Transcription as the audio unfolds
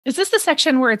Is this the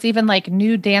section where it's even like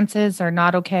new dances are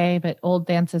not okay, but old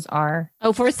dances are?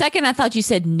 Oh, for a second, I thought you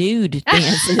said nude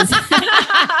dances. That's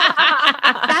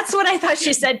what I thought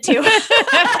she said too.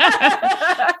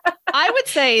 I would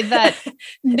say that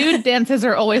nude dances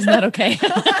are always not okay.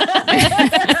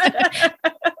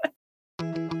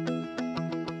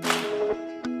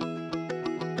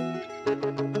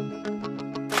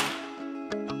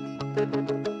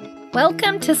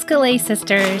 Welcome to Scholé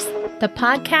Sisters, the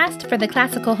podcast for the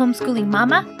classical homeschooling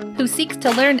mama who seeks to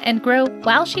learn and grow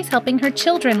while she's helping her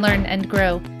children learn and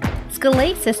grow.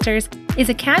 Scholé Sisters is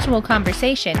a casual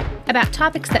conversation about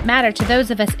topics that matter to those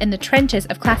of us in the trenches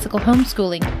of classical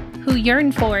homeschooling who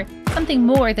yearn for something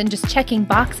more than just checking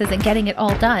boxes and getting it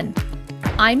all done.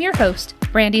 I'm your host,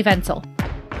 Brandy Wenzel.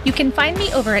 You can find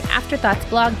me over at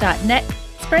afterthoughtsblog.net,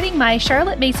 spreading my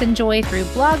Charlotte Mason joy through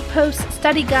blog posts,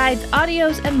 study guides,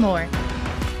 audios, and more.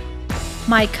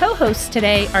 My co-hosts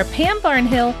today are Pam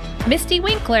Barnhill, Mystie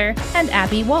Winkler, and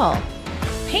Abby Wall.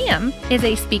 Pam is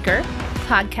a speaker,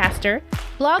 podcaster,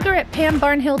 blogger at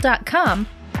pambarnhill.com,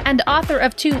 and author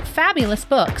of 2 fabulous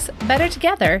books, Better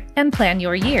Together and Plan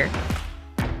Your Year.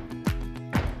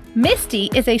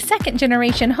 Mystie is a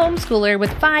second-generation homeschooler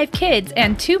with 5 kids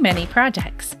and too many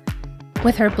projects.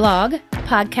 With her blog,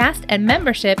 podcast, and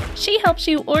membership, she helps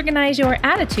you organize your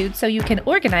attitude so you can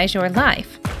organize your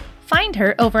life. Find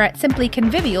her over at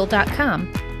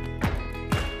simplyconvivial.com.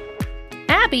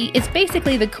 Abby is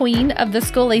basically the queen of the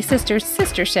Scholé Sisters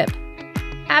sistership.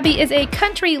 Abby is a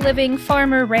country-living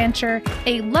farmer rancher,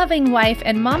 a loving wife,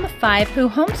 and mom of 5 who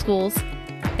homeschools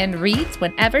and reads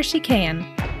whenever she can.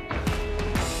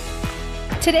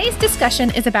 Today's discussion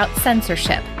is about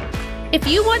censorship. If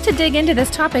you want to dig into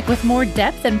this topic with more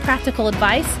depth and practical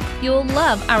advice, you'll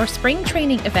love our spring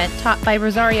training event taught by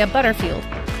Rosaria Butterfield,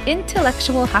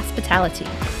 Intellectual Hospitality.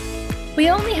 We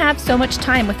only have so much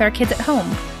time with our kids at home.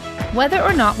 Whether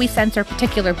or not we censor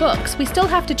particular books, we still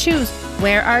have to choose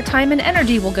where our time and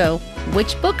energy will go,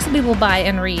 which books we will buy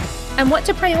and read, and what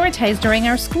to prioritize during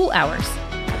our school hours.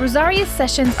 Rosaria's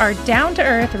sessions are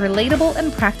down-to-earth, relatable,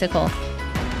 and practical.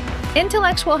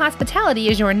 Intellectual Hospitality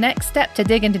is your next step to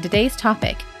dig into today's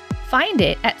topic. Find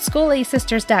it at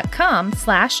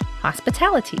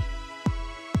scholésisters.com/hospitality.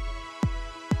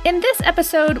 In this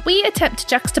episode, we attempt to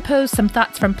juxtapose some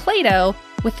thoughts from Plato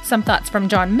with some thoughts from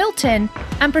John Milton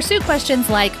and pursue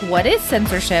questions like, what is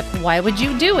censorship? Why would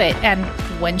you do it? And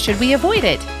when should we avoid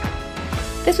it?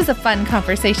 This was a fun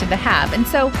conversation to have, and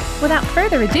so without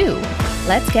further ado,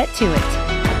 let's get to it.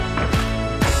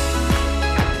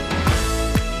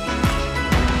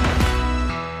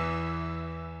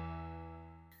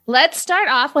 Let's start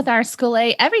off with our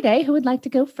Scholé Everyday. Who would like to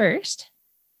go first?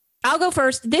 I'll go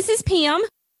first. This is Pam.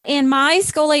 And my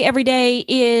Scholé Everyday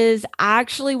is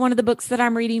actually one of the books that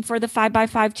I'm reading for the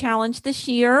 5x5 challenge this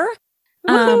year.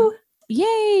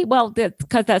 Yay. Well,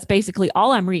 because that's basically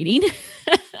all I'm reading.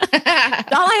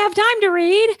 That's all I have time to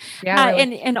read. Yeah,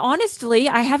 really. And honestly,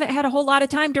 I haven't had a whole lot of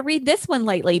time to read this one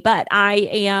lately, but I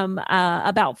am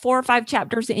about 4 or 5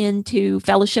 chapters into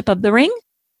Fellowship of the Ring.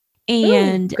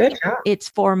 And it's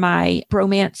for my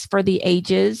bromance for the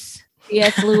ages,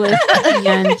 C.S. Lewis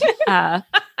and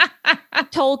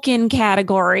Tolkien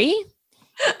category.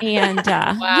 And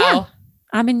wow.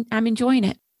 Yeah, I'm enjoying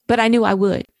it, but I knew I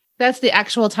would. That's the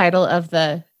actual title of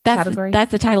the category?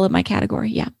 That's the title of my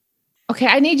category, yeah. Okay,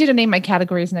 I need you to name my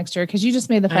categories next year because you just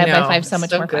made the 5x5 so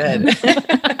much more fun.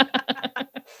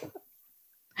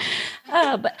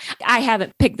 But I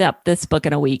haven't picked up this book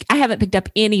in a week. I haven't picked up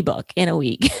any book in a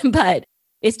week, but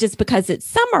it's just because it's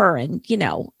summer and,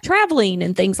 traveling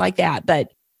and things like that.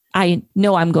 But I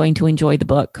know I'm going to enjoy the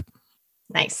book.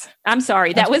 Nice. I'm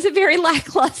sorry. That was a very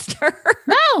lackluster.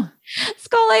 No.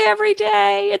 Scholé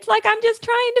Everyday. It's like I'm just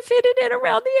trying to fit it in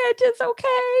around the edges.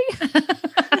 Okay.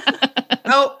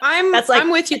 Oh,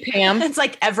 I'm with you, Pam. It's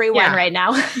like everyone right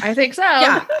now. I think so.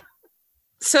 Yeah.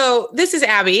 So this is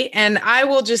Abby, and I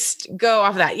will just go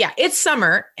off of that. Yeah, it's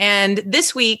summer, and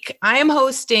this week I am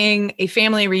hosting a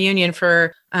family reunion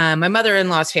for my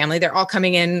mother-in-law's family. They're all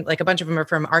coming in, like a bunch of them are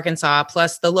from Arkansas,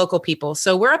 plus the local people.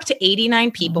 So we're up to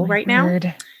 89 people now.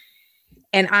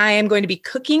 And I am going to be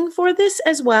cooking for this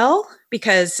as well,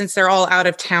 because since they're all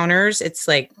out-of-towners, it's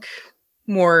like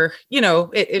more,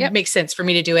 it makes sense for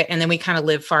me to do it. And then we kind of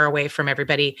live far away from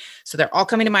everybody. So they're all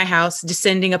coming to my house,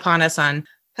 descending upon us on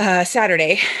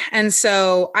Saturday. And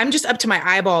so I'm just up to my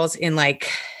eyeballs in like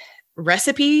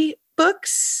recipe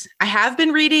books. I have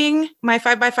been reading my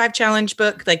 5x5 challenge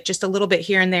book, like just a little bit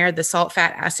here and there, the salt,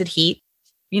 fat, acid, heat,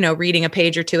 reading a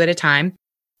page or 2 at a time.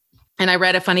 And I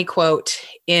read a funny quote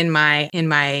in my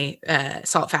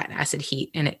salt, fat, acid,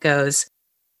 heat. And it goes,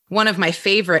 One of my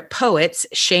favorite poets,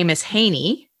 Seamus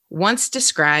Heaney, once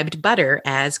described butter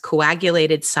as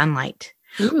coagulated sunlight,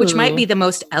 which might be the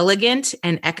most elegant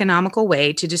and economical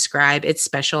way to describe its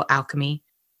special alchemy.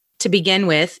 To begin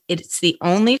with, it's the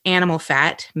only animal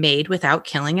fat made without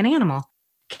killing an animal.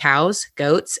 Cows,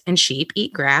 goats, and sheep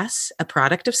eat grass, a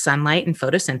product of sunlight and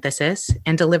photosynthesis,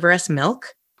 and deliver us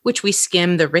milk, which we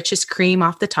skim the richest cream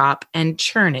off the top and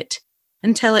churn it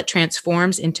until it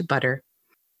transforms into butter.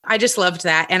 I just loved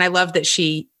that. And I love that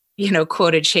she,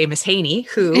 quoted Seamus Heaney,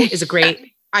 who is a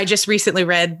great, I just recently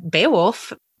read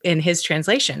Beowulf in his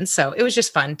translation. So it was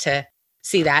just fun to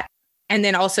see that. And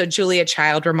then also Julia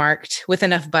Child remarked, with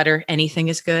enough butter, anything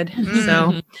is good. Mm-hmm.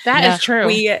 So that is true.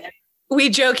 We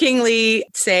jokingly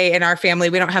say in our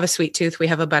family, we don't have a sweet tooth, we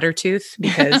have a butter tooth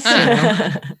because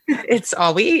it's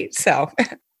all we eat. So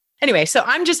anyway, so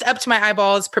I'm just up to my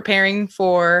eyeballs preparing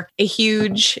for a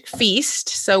huge feast.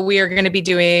 So we are going to be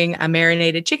doing a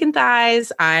marinated chicken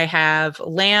thighs. I have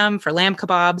lamb for lamb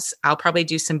kebabs. I'll probably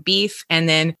do some beef. And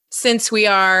then since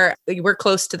we're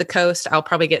close to the coast, I'll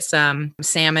probably get some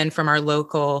salmon from our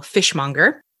local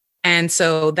fishmonger. And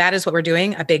so that is what we're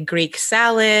doing, a big Greek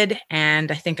salad.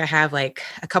 And I think I have like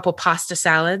a couple pasta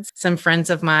salads. Some friends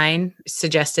of mine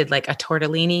suggested like a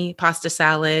tortellini pasta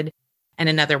salad and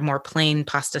another more plain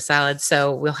pasta salad.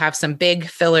 So we'll have some big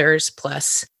fillers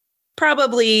plus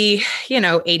probably,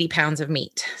 80 pounds of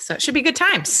meat. So it should be good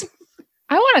times.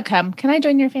 I want to come. Can I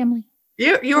join your family?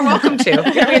 You're welcome to.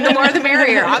 I mean, the more the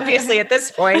merrier, obviously, at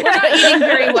this point. We're not eating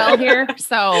very well here.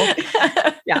 So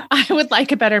yeah, I would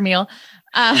like a better meal.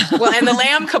 Well, and the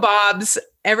lamb kebabs,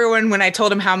 everyone, when I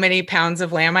told them how many pounds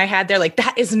of lamb I had, they're like,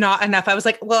 that is not enough. I was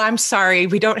like, well, I'm sorry.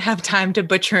 We don't have time to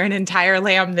butcher an entire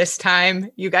lamb this time.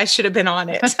 You guys should have been on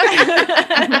it.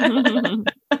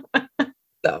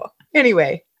 So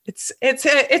anyway, it's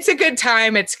a good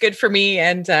time. It's good for me.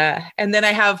 And then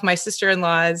I have my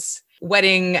sister-in-law's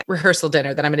wedding rehearsal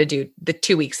dinner that I'm going to do the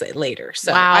 2 weeks later.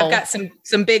 So wow. I've got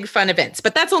some big fun events,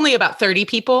 but that's only about 30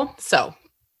 people. So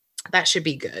that should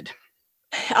be good.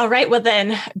 All right. Well,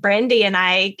 then Brandy and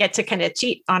I get to kind of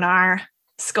cheat on our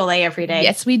Scholé every day.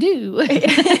 Yes, we do.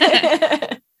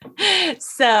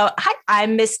 So hi,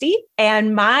 I'm Mystie,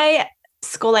 and my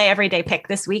Scholé everyday pick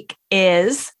this week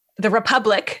is The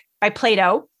Republic by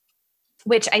Plato,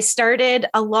 which I started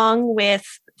along with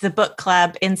the book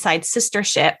club inside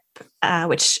Censorship,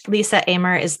 which Lisa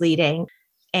Amer is leading.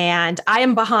 And I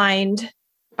am behind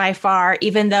by far,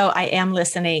 even though I am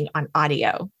listening on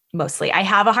audio mostly. I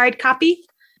have a hard copy,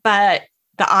 but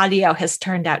the audio has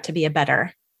turned out to be a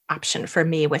better option for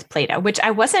me with Plato, which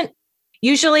I wasn't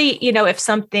usually, if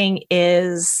something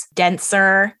is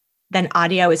denser, then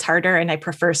audio is harder. And I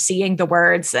prefer seeing the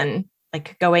words and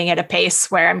like going at a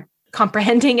pace where I'm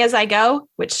comprehending as I go,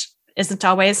 which isn't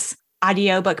always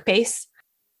audiobook pace.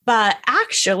 But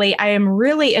actually, I am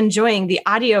really enjoying the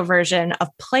audio version of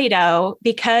Plato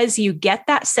because you get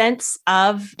that sense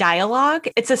of dialogue.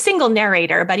 It's a single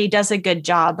narrator, but he does a good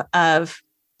job of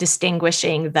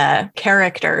distinguishing the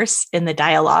characters in the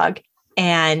dialogue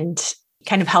and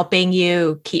kind of helping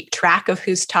you keep track of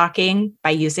who's talking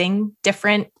by using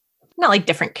not like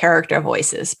different character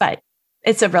voices, but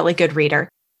it's a really good reader.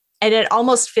 And it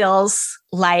almost feels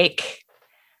like,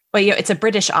 it's a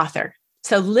British author.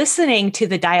 So listening to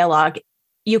the dialogue,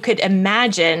 you could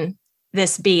imagine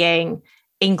this being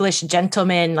English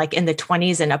gentlemen like in the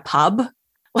 20s in a pub.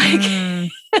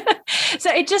 So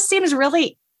it just seems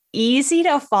really easy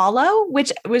to follow,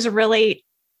 which was really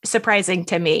surprising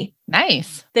to me.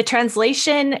 Nice. The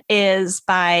translation is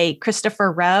by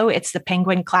Christopher Rowe. It's the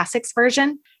Penguin Classics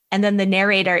version. And then the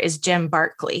narrator is Jim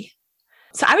Barkley.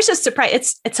 So I was just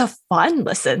surprised. It's a fun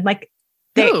listen. Like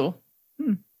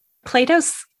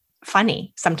Plato's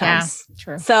funny sometimes. Yeah,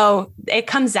 true. So it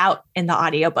comes out in the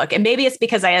audiobook. And maybe it's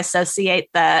because I associate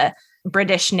the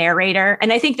British narrator.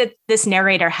 And I think that this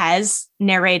narrator has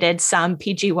narrated some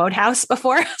P.G. Wodehouse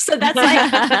before. So that's like,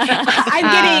 I'm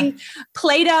getting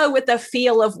Plato with the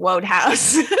feel of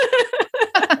Wodehouse.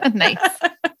 Nice.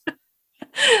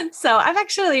 So I've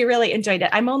actually really enjoyed it.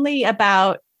 I'm only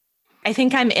I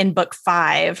think I'm in book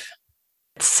 5.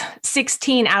 It's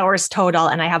 16 hours total,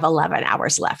 and I have 11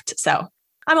 hours left. So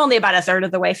I'm only about a third of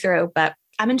the way through, but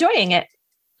I'm enjoying it.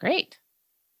 Great.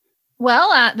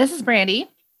 Well, this is Brandy,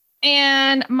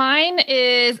 and mine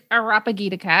is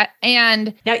Arapagita.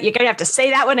 And no, you're going to have to say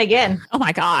that one again. Oh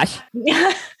my gosh.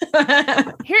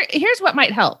 Here's what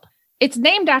might help. It's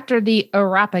named after the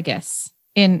Areopagus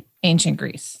in ancient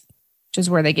Greece, which is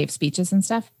where they gave speeches and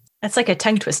stuff. That's like a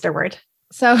tongue twister word.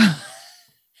 So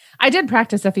I did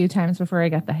practice a few times before I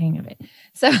got the hang of it.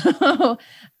 So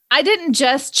I didn't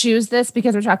just choose this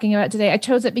because we're talking about it today. I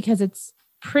chose it because it's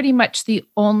pretty much the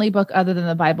only book other than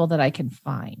the Bible that I can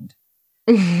find.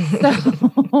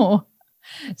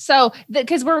 So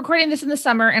because we're recording this in the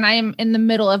summer and I am in the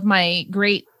middle of my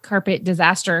great carpet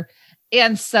disaster.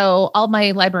 And so all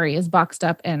my library is boxed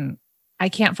up and I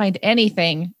can't find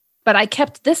anything, but I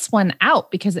kept this one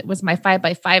out because it was my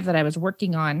 5x5 that I was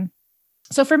working on.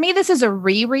 So for me, this is a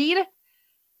reread.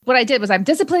 What I did was I'm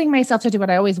disciplining myself to do what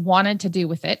I always wanted to do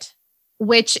with it,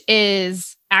 which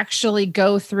is actually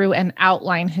go through and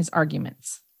outline his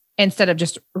arguments instead of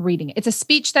just reading it. It's a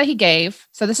speech that he gave.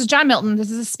 So this is John Milton.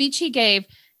 This is a speech he gave.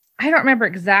 I don't remember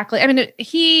exactly. I mean,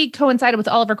 he coincided with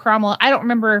Oliver Cromwell. I don't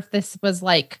remember if this was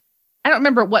like, I don't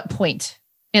remember at what point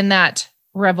in that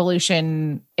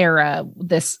revolution era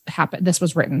this happened. This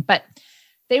was written, but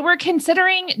they were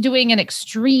considering doing an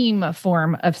extreme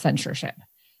form of censorship.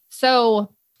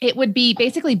 So it would be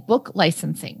basically book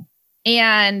licensing.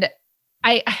 And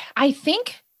I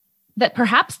think that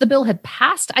perhaps the bill had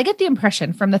passed. I get the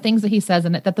impression from the things that he says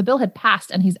in it that the bill had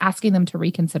passed and he's asking them to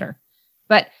reconsider.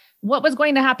 But what was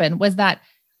going to happen was that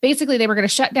basically they were going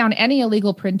to shut down any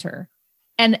illegal printer,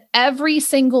 and every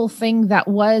single thing that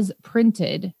was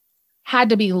printed had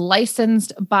to be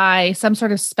licensed by some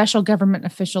sort of special government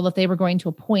official that they were going to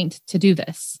appoint to do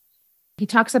this. He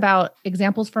talks about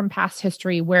examples from past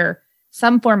history where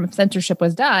some form of censorship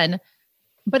was done,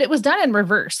 but it was done in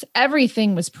reverse.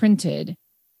 Everything was printed.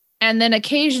 And then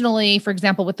occasionally, for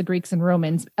example, with the Greeks and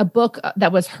Romans, a book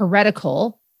that was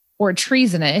heretical or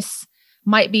treasonous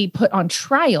might be put on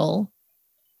trial.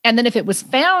 And then if it was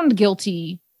found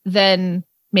guilty, then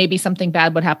maybe something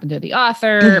bad would happen to the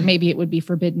author. Maybe it would be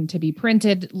forbidden to be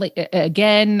printed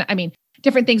again. I mean,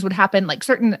 different things would happen, like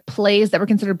certain plays that were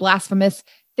considered blasphemous.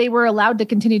 They were allowed to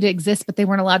continue to exist, but they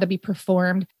weren't allowed to be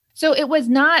performed. So it was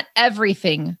not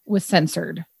everything was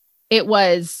censored. It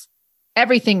was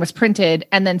everything was printed,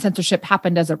 and then censorship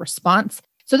happened as a response.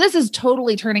 So this is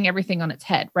totally turning everything on its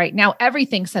head, right? Now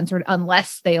everything's censored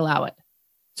unless they allow it.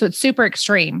 So it's super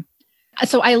extreme.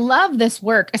 So I love this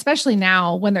work, especially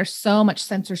now when there's so much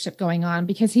censorship going on,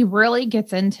 because he really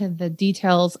gets into the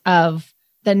details of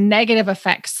the negative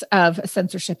effects of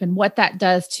censorship and what that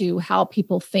does to how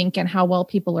people think and how well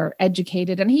people are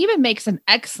educated. And he even makes an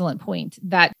excellent point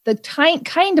that the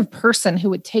kind of person who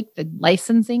would take the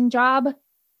licensing job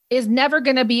is never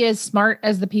going to be as smart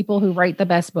as the people who write the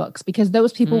best books, because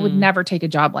those people would never take a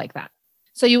job like that.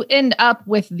 So you end up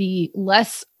with the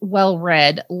less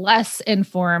well-read, less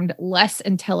informed, less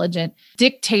intelligent,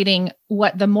 dictating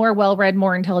what the more well-read,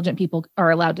 more intelligent people are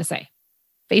allowed to say.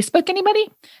 Facebook, anybody?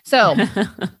 So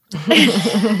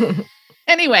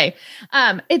anyway,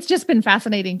 it's just been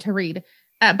fascinating to read.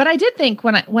 But I did think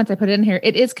once I put it in here,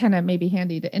 it is kind of maybe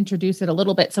handy to introduce it a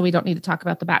little bit so we don't need to talk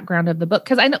about the background of the book.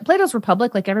 Because I know Plato's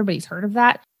Republic, like everybody's heard of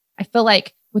that. I feel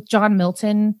like with John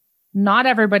Milton, not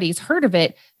everybody's heard of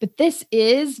it, but this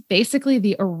is basically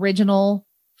the original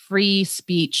free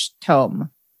speech tome.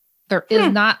 There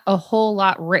is not a whole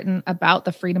lot written about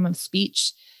the freedom of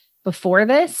speech before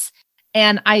this.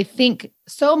 And I think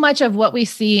so much of what we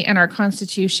see in our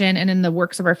Constitution and in the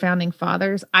works of our founding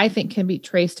fathers, I think can be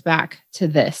traced back to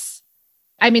this.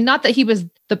 I mean, not that he was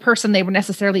the person they were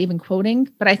necessarily even quoting,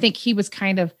 but I think he was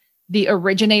kind of the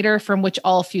originator from which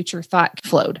all future thought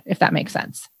flowed, if that makes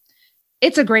sense.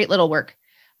 It's a great little work.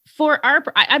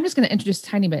 I'm just going to introduce a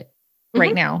tiny bit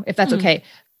right now, if that's okay.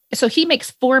 So he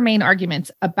makes 4 main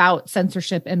arguments about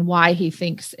censorship and why he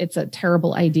thinks it's a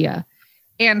terrible idea.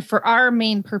 And for our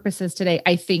main purposes today,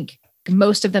 I think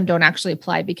most of them don't actually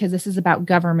apply because this is about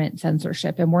government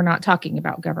censorship and we're not talking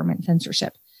about government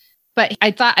censorship. But I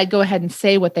thought I'd go ahead and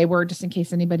say what they were just in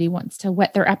case anybody wants to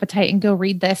whet their appetite and go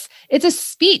read this. It's a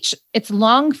speech. It's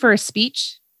long for a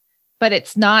speech, but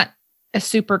it's not a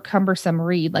super cumbersome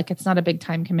read. Like it's not a big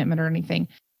time commitment or anything.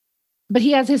 But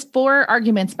he has his 4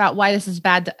 arguments about why this is a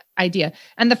bad idea.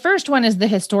 And the first one is the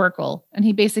historical. And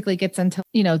he basically gets into,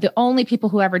 the only people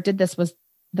who ever did this was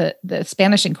the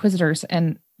Spanish inquisitors.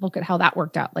 And look at how that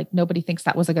worked out. Like nobody thinks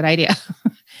that was a good idea.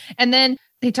 And then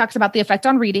he talks about the effect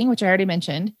on reading, which I already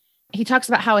mentioned. He talks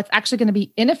about how it's actually going to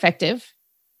be ineffective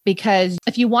because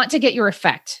if you want to get your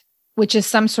effect, which is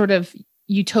some sort of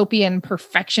utopian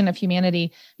perfection of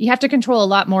humanity, you have to control a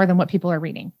lot more than what people are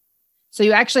reading. So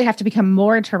you actually have to become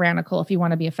more tyrannical if you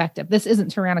want to be effective. This isn't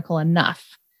tyrannical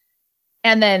enough.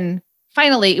 And then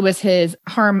finally, it was his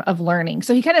harm of learning.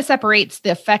 So he kind of separates the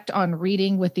effect on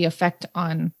reading with the effect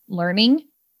on learning,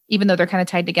 even though they're kind of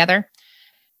tied together.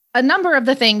 A number of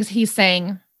the things he's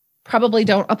saying probably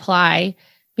don't apply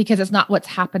because it's not what's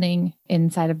happening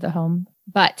inside of the home,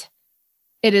 but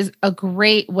it is a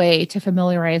great way to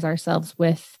familiarize ourselves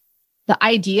with the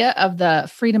idea of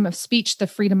the freedom of speech, the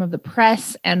freedom of the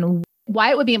press, and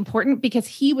why it would be important, because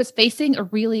he was facing a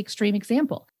really extreme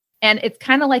example. And it's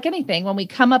kind of like anything. When we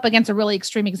come up against a really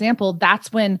extreme example,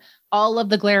 that's when all of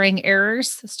the glaring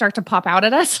errors start to pop out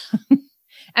at us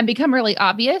and become really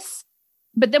obvious.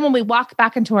 But then when we walk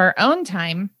back into our own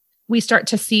time, we start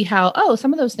to see how, oh,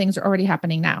 some of those things are already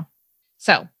happening now.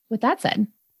 So with that said,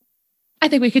 I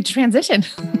think we could transition.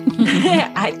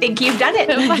 I think you've done it.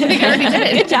 I think I already did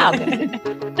it. Good job.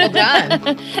 Well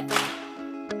done.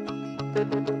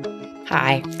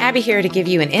 Hi, Abby here to give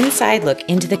you an inside look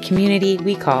into the community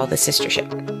we call the Censorship.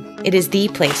 It is the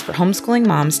place for homeschooling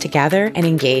moms to gather and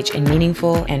engage in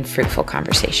meaningful and fruitful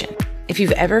conversation. If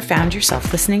you've ever found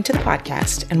yourself listening to the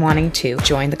podcast and wanting to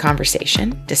join the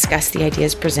conversation, discuss the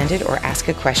ideas presented, or ask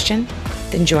a question,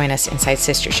 then join us inside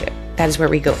Censorship. That is where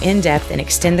we go in depth and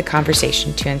extend the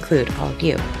conversation to include all of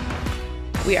you.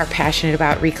 We are passionate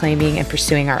about reclaiming and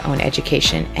pursuing our own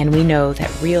education, and we know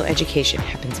that real education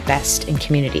happens best in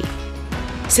community.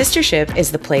 Censorship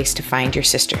is the place to find your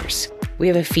sisters. We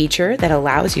have a feature that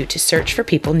allows you to search for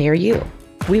people near you.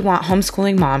 We want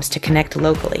homeschooling moms to connect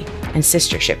locally, and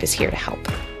Censorship is here to help.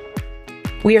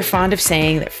 We are fond of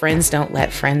saying that friends don't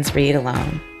let friends read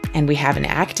alone, and we have an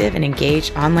active and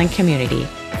engaged online community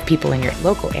if people in your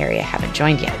local area haven't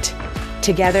joined yet.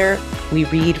 Together, we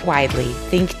read widely,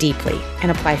 think deeply,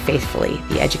 and apply faithfully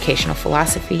the educational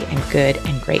philosophy and good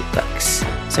and great books.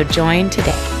 So join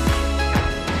today.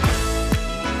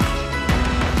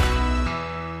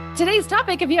 Today's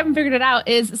topic, if you haven't figured it out,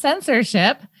 is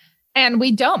censorship. And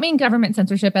we don't mean government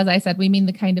censorship. As I said, we mean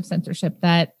the kind of censorship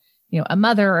that, a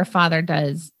mother or a father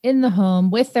does in the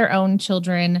home with their own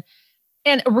children.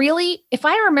 And really, if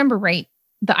I remember right,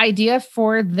 the idea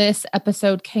for this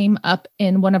episode came up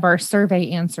in one of our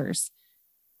survey answers.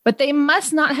 But they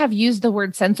must not have used the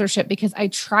word censorship, because I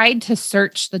tried to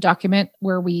search the document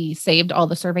where we saved all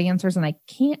the survey answers and I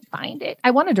can't find it. I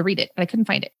wanted to read it, but I couldn't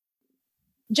find it.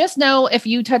 Just know if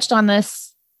you touched on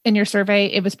this in your survey,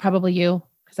 it was probably you,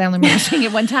 because I only remember seeing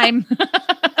it one time.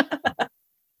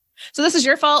 So this is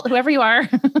your fault, whoever you are.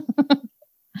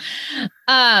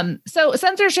 So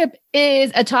censorship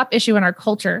is a top issue in our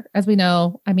culture, as we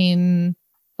know. I mean,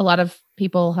 a lot of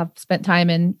people have spent time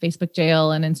in Facebook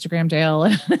jail and Instagram jail.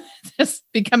 It's just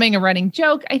becoming a running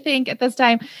joke, I think, at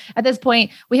this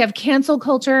point. We have cancel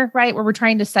culture, right? Where we're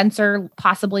trying to censor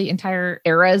possibly entire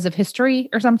eras of history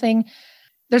or something.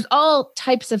 There's all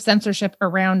types of censorship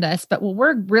around us, but what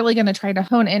we're really going to try to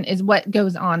hone in is what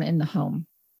goes on in the home.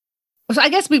 So I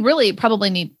guess we really probably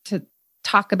need to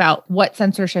talk about what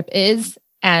censorship is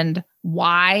and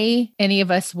why any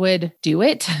of us would do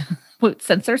it, would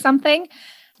censor something.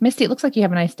 Mystie, it looks like you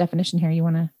have a nice definition here. You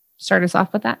want to start us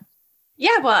off with that?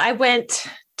 Yeah, well, I went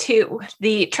to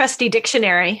the trusty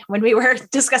dictionary when we were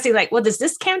discussing, does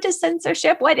this count as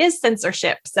censorship? What is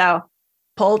censorship? So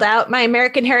pulled out my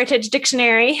American Heritage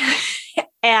Dictionary,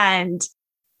 and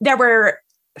there were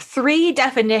 3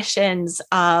 definitions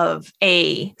of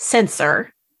a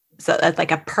censor. So that's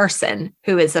like a person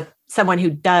who is someone who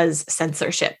does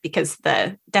censorship, because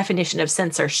the definition of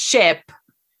censorship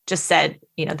just said,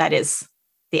 that is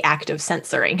the act of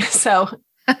censoring. So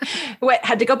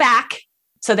had to go back.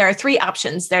 So there are 3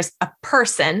 options. There's a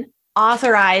person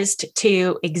authorized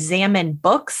to examine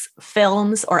books,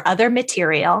 films, or other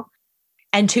material,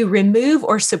 and to remove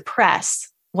or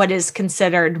suppress what is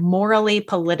considered morally,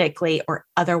 politically, or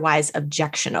otherwise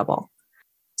objectionable.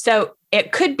 So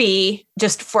it could be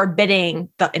just forbidding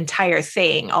the entire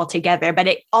thing altogether, but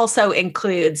it also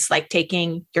includes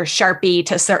taking your Sharpie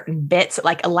to certain bits,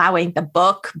 allowing the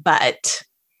book, but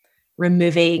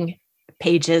removing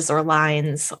pages or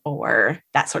lines or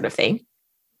that sort of thing.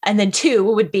 And then 2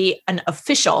 would be an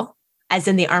official, as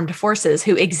in the armed forces,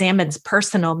 who examines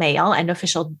personal mail and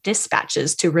official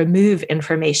dispatches to remove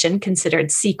information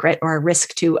considered secret or a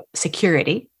risk to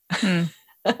security.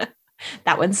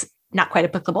 That one's not quite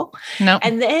applicable. No.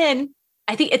 And then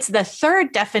I think it's the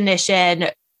 3rd definition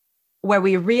where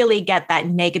we really get that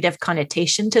negative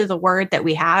connotation to the word that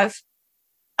we have,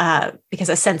 because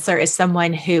a censor is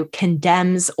someone who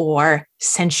condemns or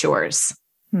censures.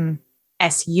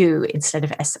 S-U instead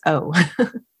of S-O.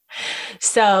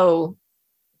 So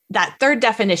that 3rd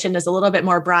definition is a little bit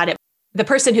more broad. The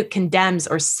person who condemns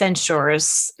or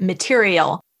censures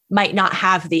material might not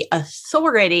have the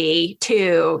authority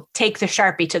to take the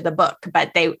Sharpie to the book,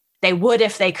 but they would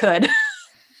if they could.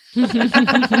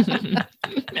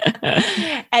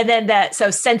 And then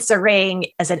so censoring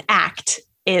as an act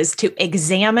is to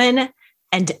examine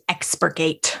and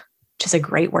expurgate, which is a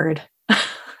great word.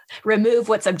 Remove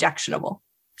what's objectionable.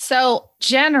 So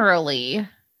generally,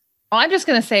 I'm just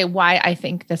going to say why I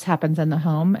think this happens in the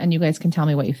home, and you guys can tell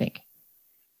me what you think.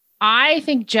 I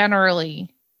think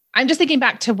generally, I'm just thinking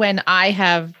back to when I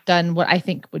have done what I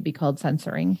think would be called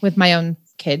censoring with my own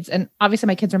kids. And obviously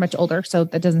my kids are much older, so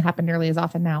that doesn't happen nearly as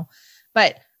often now.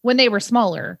 But when they were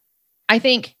smaller, I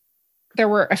think there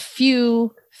were a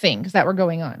few things that were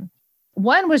going on.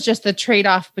 One was just the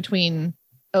trade-off between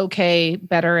okay,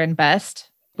 better, and best.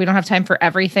 We don't have time for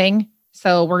everything.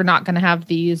 So we're not going to have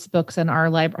these books in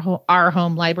our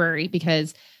home library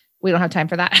because we don't have time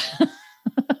for that.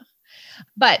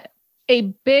 But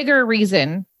a bigger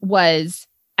reason was,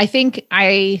 I think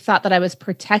I thought that I was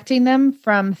protecting them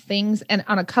from things, and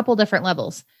on a couple different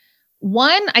levels.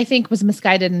 One, I think, was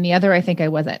misguided, and the other, I think I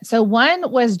wasn't. So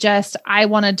one was just, I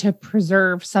wanted to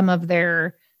preserve some of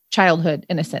their childhood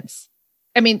innocence.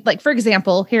 I mean, like, for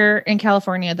example, here in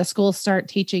California, the schools start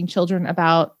teaching children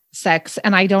about sex.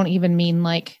 And I don't even mean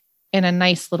like in a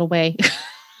nice little way.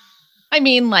 I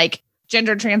mean, like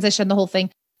gender transition, the whole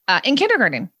thing, in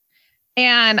kindergarten.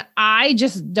 And I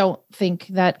just don't think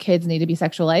that kids need to be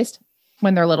sexualized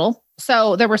when they're little.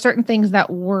 So there were certain things that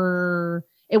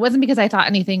it wasn't because I thought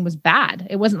anything was bad.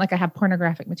 It wasn't like I have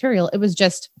pornographic material. It was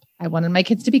just, I wanted my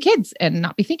kids to be kids and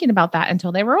not be thinking about that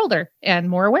until they were older and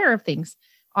more aware of things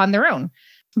on their own.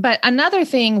 But another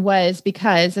thing was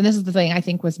because, and this is the thing I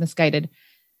think was misguided,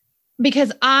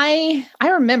 because I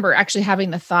remember actually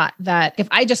having the thought that if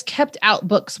I just kept out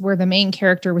books where the main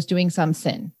character was doing some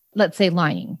sin, let's say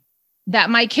lying, that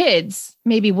my kids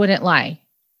maybe wouldn't lie.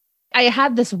 I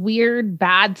had this weird,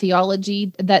 bad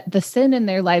theology that the sin in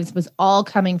their lives was all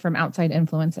coming from outside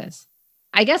influences.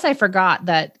 I guess I forgot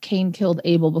that Cain killed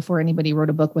Abel before anybody wrote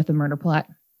a book with a murder plot.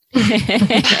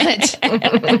 But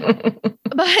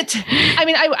I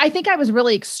mean, I think I was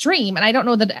really extreme, and I don't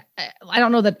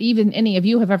know that even any of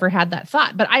you have ever had that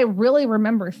thought, but I really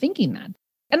remember thinking that.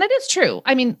 And that is true.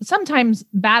 I mean, sometimes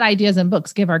bad ideas in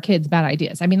books give our kids bad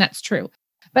ideas. I mean, that's true.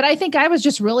 But I think I was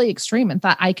just really extreme and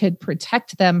thought I could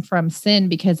protect them from sin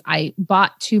because I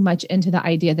bought too much into the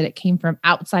idea that it came from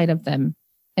outside of them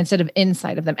instead of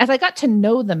inside of them. As I got to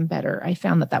know them better, I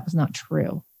found that was not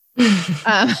true. But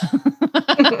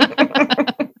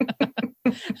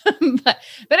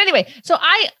anyway, so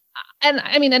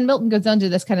and Milton goes on to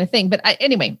this kind of thing, but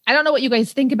anyway, I don't know what you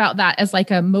guys think about that as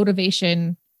like a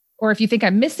motivation, or if you think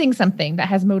I'm missing something that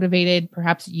has motivated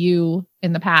perhaps you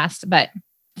in the past. But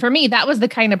for me, that was the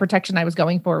kind of protection I was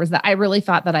going for, was that I really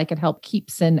thought that I could help keep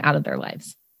sin out of their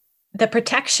lives. The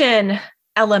protection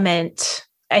element,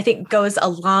 I think, goes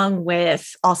along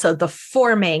with also the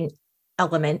forming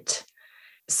element.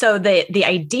 So the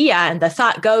idea and the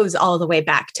thought goes all the way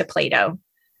back to Plato.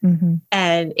 Mm-hmm.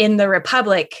 And in the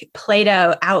Republic,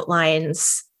 Plato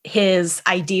outlines his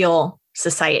ideal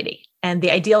society. And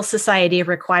the ideal society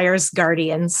requires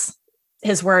guardians,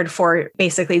 his word for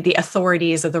basically the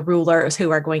authorities or the rulers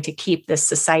who are going to keep this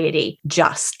society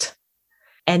just.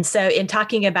 And so in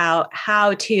talking about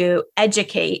how to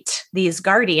educate these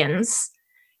guardians,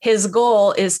 his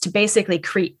goal is to basically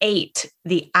create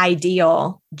the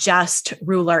ideal, just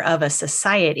ruler of a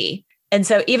society. And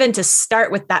so even to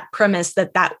start with that premise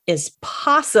that is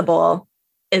possible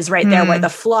is right there where the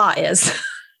flaw is.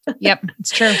 Yep,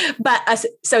 it's true. But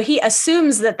so he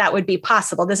assumes that would be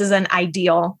possible. This is an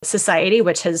ideal society,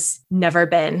 which has never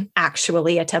been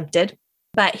actually attempted.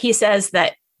 But he says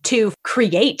that to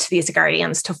create these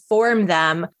guardians, to form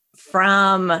them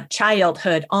from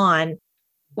childhood on,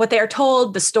 what they are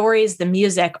told, the stories, the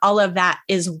music, all of that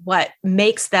is what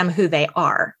makes them who they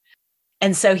are.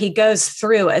 And so he goes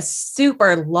through a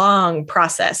super long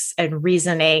process and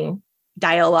reasoning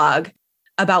dialogue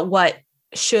about what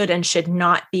should and should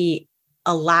not be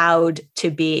allowed to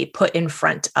be put in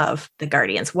front of the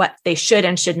guardians, what they should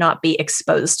and should not be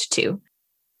exposed to.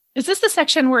 Is this the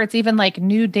section where it's even like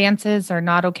nude dances are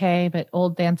not okay, but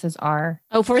old dances are?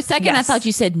 Oh, for a second, yes. I thought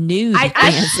you said nude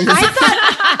dances. I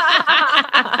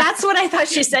thought that's what I thought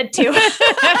she said too.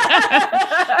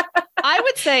 I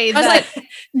would say that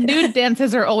nude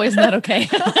dances are always not okay.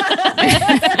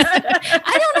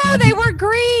 I don't know. They were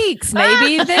Greeks.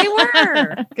 Maybe they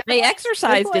were. They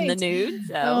exercised in the nude.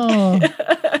 So.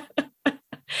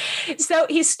 So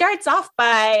he starts off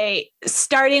by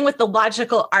starting with the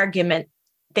logical argument.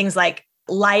 Things like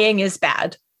lying is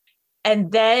bad,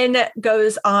 and then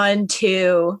goes on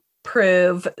to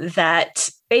prove that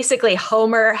basically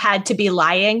Homer had to be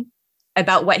lying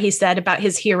about what he said about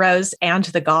his heroes and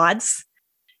the gods,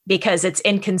 because it's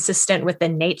inconsistent with the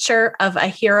nature of a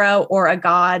hero or a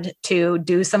god to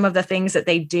do some of the things that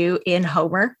they do in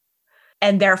Homer.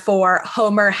 And therefore,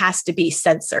 Homer has to be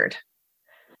censored.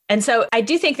 And so I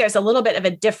do think there's a little bit of a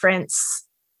difference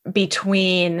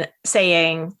between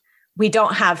saying, we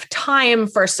don't have time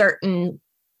for certain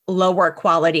lower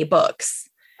quality books.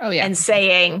 Oh, yeah. And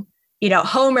saying,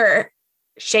 Homer,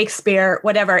 Shakespeare,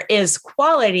 whatever is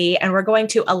quality, and we're going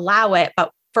to allow it,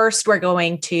 but first we're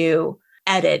going to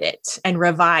edit it and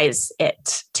revise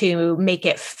it to make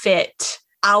it fit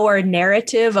our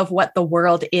narrative of what the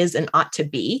world is and ought to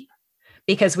be,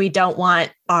 because we don't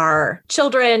want our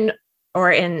children,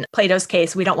 or in Plato's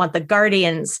case, we don't want the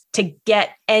guardians to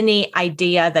get any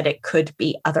idea that it could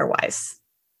be otherwise.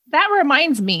 That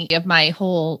reminds me of my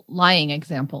whole lying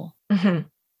example. Mm-hmm.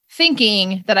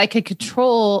 Thinking that I could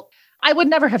control, I would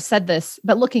never have said this,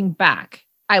 but looking back,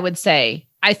 I would say,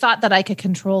 I thought that I could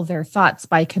control their thoughts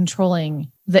by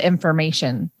controlling the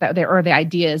information or the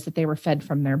ideas that they were fed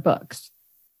from their books.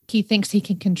 He thinks he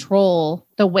can control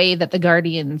the way that the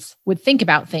guardians would think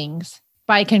about things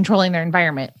by controlling their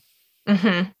environment.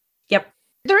 Mm-hmm. Yep.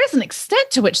 There is an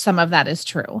extent to which some of that is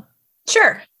true.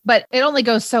 Sure. But it only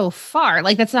goes so far.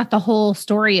 Like, that's not the whole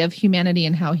story of humanity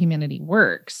and how humanity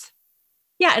works.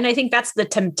 Yeah. And I think that's the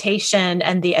temptation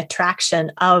and the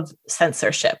attraction of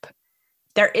censorship.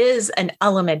 There is an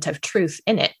element of truth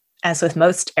in it, as with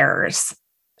most errors.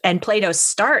 And Plato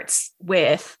starts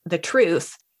with the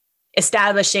truth,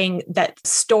 establishing that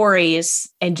stories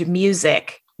and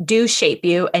music do shape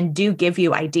you and do give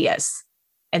you ideas.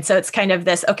 And so it's kind of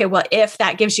this, okay, well, if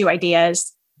that gives you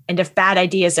ideas, and if bad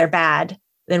ideas are bad,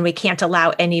 then we can't allow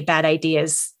any bad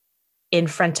ideas in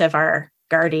front of our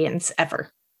guardians ever.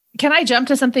 Can I jump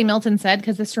to something Milton said?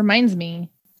 Because this reminds me.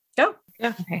 Go.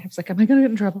 Yeah. Okay. I was like, am I going to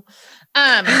get in trouble?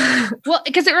 Well,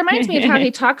 because it reminds me of how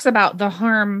he talks about the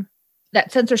harm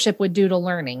that censorship would do to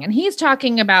learning. And he's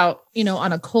talking about,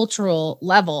 on a cultural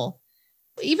level,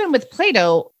 even with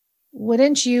Plato,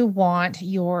 wouldn't you want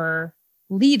your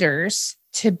leaders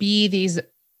to be these,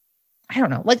 I don't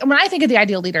know, like when I think of the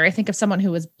ideal leader, I think of someone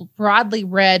who is broadly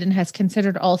read and has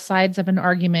considered all sides of an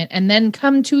argument and then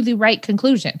come to the right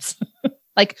conclusions,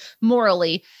 like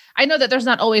morally. I know that there's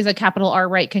not always a capital R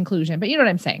right conclusion, but you know what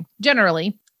I'm saying?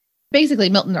 Generally, basically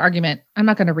Milton's argument, I'm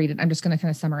not going to read it, I'm just going to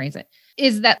kind of summarize it,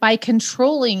 is that by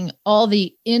controlling all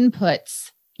the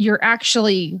inputs, you're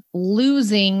actually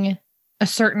losing a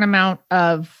certain amount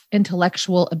of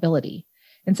intellectual ability.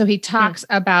 And so he talks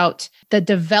about the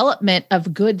development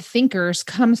of good thinkers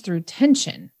comes through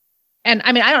tension. And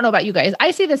I mean, I don't know about you guys. I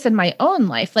see this in my own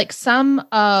life. Like, some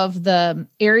of the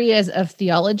areas of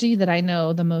theology that I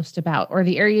know the most about, or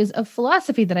the areas of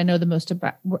philosophy that I know the most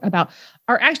about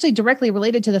are actually directly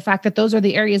related to the fact that those are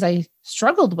the areas I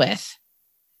struggled with.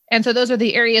 And so those are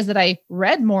the areas that I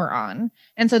read more on.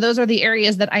 And so those are the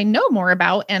areas that I know more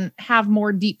about and have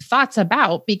more deep thoughts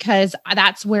about, because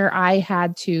that's where I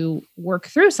had to work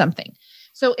through something.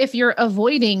 So if you're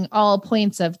avoiding all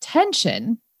points of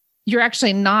tension, you're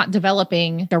actually not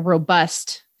developing a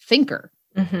robust thinker.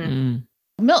 Mm-hmm.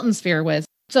 Milton's fear was,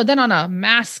 so then on a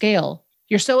mass scale,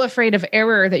 you're so afraid of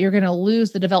error that you're going to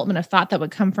lose the development of thought that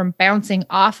would come from bouncing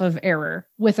off of error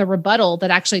with a rebuttal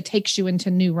that actually takes you into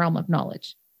a new realm of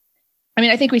knowledge. I mean,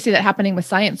 I think we see that happening with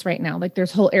science right now. Like,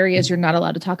 there's whole areas you're not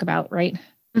allowed to talk about, right?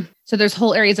 So there's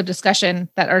whole areas of discussion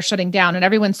that are shutting down, and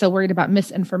everyone's so worried about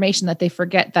misinformation that they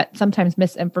forget that sometimes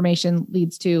misinformation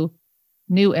leads to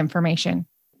new information.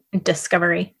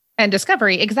 Discovery. And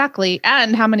discovery, exactly.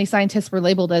 And how many scientists were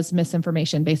labeled as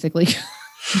misinformation, basically,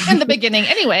 in the beginning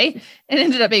anyway, and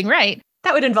ended up being right.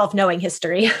 That would involve knowing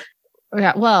history.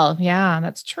 Yeah, well, yeah,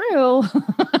 that's true.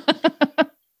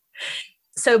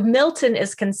 So Milton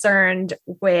is concerned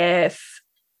with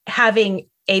having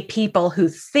a people who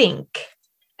think,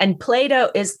 and Plato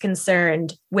is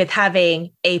concerned with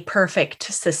having a perfect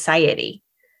society.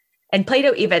 And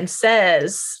Plato even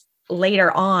says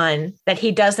later on that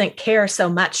he doesn't care so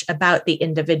much about the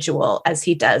individual as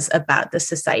he does about the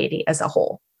society as a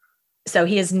whole. So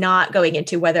he is not going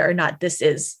into whether or not this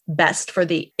is best for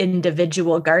the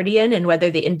individual guardian and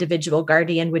whether the individual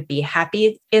guardian would be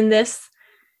happy in this.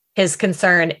 His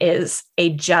concern is a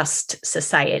just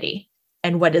society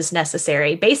and what is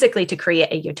necessary, basically, to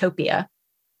create a utopia.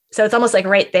 So it's almost like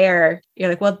right there, you're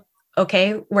like, well,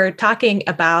 okay, we're talking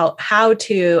about how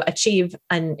to achieve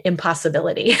an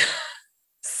impossibility.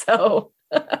 So.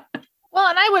 Well,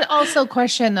 and I would also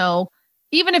question, though,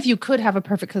 even if you could have a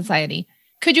perfect society,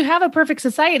 could you have a perfect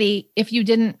society if you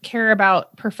didn't care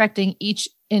about perfecting each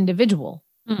individual?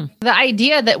 The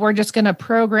idea that we're just going to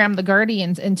program the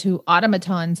guardians into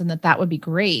automatons and that would be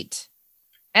great.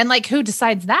 And like, who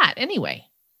decides that anyway?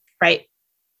 Right.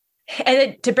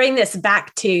 And to bring this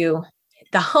back to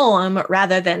the home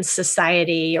rather than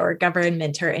society or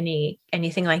government or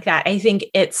anything like that, I think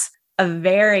it's a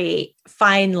very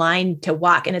fine line to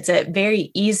walk. And it's a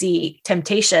very easy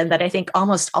temptation that I think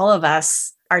almost all of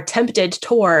us are tempted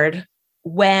toward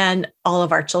when all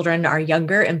of our children are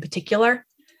younger in particular.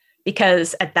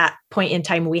 because at that point in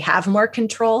time, we have more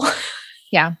control.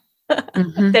 Yeah.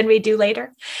 Than we do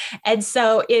later. And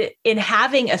so in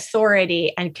having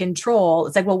authority and control,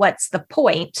 it's like, well, what's the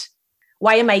point?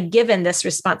 Why am I given this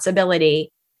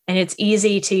responsibility? And it's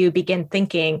easy to begin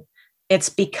thinking it's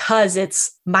because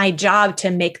it's my job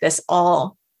to make this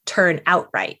all turn out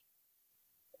right.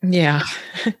 Yeah.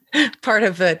 Part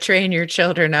of the train your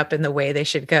children up in the way they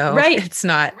should go. Right.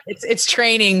 It's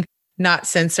training, not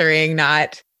censoring,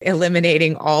 not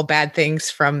eliminating all bad things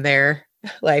from their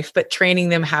life, but training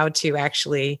them how to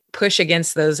actually push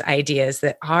against those ideas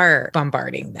that are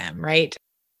bombarding them, right?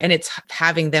 And it's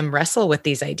having them wrestle with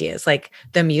these ideas, like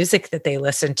the music that they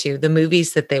listen to, the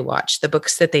movies that they watch, the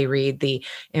books that they read, the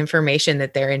information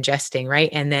that they're ingesting, right?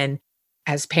 And then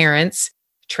as parents,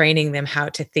 training them how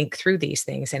to think through these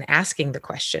things and asking the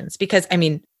questions. Because I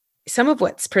mean, some of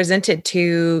what's presented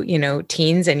to,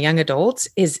 teens and young adults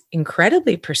is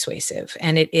incredibly persuasive,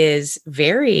 and it is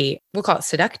very, we'll call it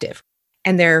seductive.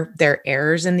 And there are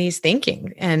errors in these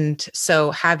thinking. And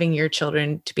so having your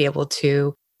children to be able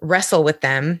to wrestle with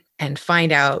them and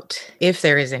find out if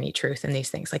there is any truth in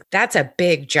these things, like that's a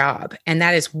big job. And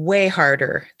that is way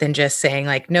harder than just saying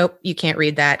like, nope, you can't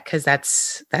read that because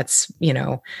that's got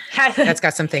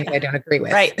some things I don't agree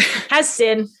with. Right. Has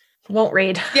sin, won't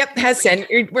read. Yep. Has sin.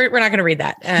 We're not going to read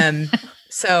that.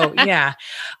 So yeah,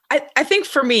 I think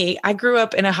for me, I grew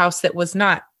up in a house that was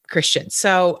not Christian.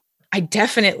 So I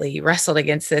definitely wrestled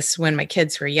against this when my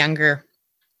kids were younger,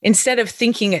 instead of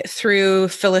thinking it through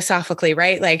philosophically,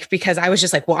 right? Like, because I was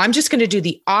just like, well, I'm just going to do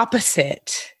the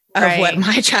opposite of what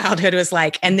my childhood was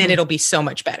like. And then it'll be so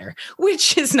much better,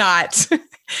 which is not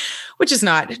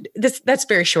that's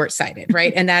very short-sighted,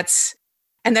 right? And that's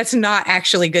not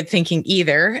actually good thinking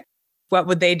either. What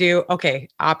would they do? Okay.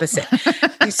 Opposite.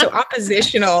 So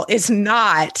oppositional is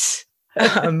not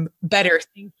better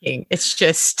thinking. It's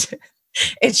just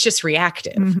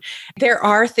reactive. Mm-hmm. There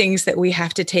are things that we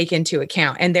have to take into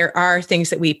account, and there are things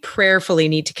that we prayerfully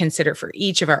need to consider for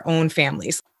each of our own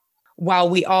families. While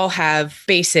we all have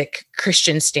basic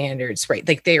Christian standards, right?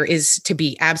 Like there is to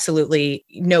be absolutely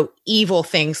no evil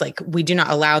things. Like we do not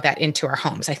allow that into our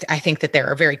homes. I think that there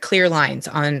are very clear lines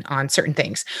on certain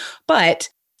things, but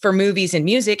for movies and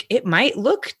music, it might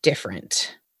look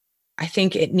different. I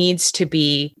think it needs to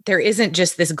be, there isn't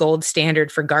just this gold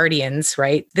standard for guardians,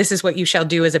 right? This is what you shall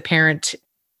do as a parent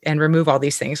and remove all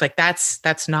these things. Like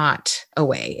that's not a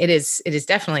way. It is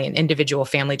definitely an individual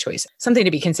family choice. Something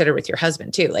to be considered with your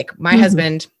husband too. Like my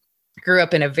husband grew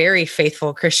up in a very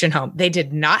faithful Christian home. They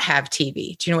did not have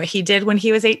TV. Do you know what he did when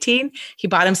he was 18? He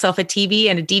bought himself a TV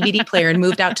and a DVD player and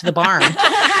moved out to the barn.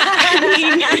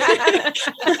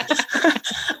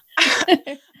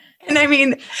 And I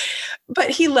mean,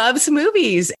 but he loves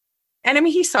movies. And I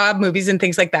mean, he saw movies and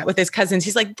things like that with his cousins.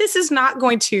 He's like, this is not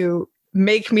going to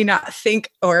make me not think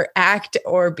or act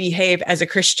or behave as a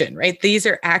Christian, right? These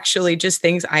are actually just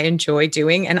things I enjoy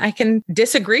doing. And I can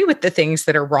disagree with the things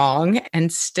that are wrong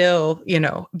and still,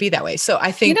 be that way. So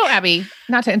I think, Abby,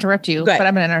 not to interrupt you, but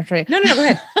I'm going to interrupt you. No, go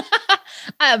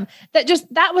ahead.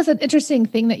 That was an interesting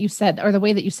thing that you said, or the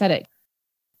way that you said it.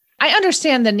 I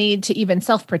understand the need to even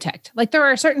self-protect. Like there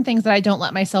are certain things that I don't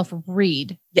let myself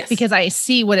read because I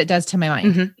see what it does to my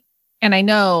mind. Mm-hmm. And I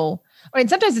know, and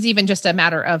sometimes it's even just a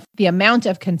matter of the amount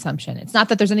of consumption. It's not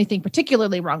that there's anything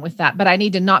particularly wrong with that, but I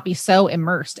need to not be so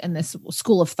immersed in this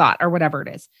school of thought or whatever it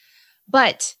is.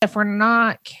 But if we're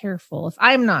not careful, if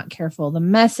I'm not careful, the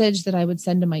message that I would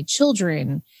send to my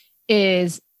children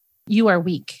is you are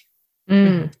weak.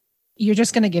 Mm. You're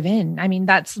just going to give in. I mean,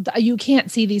 you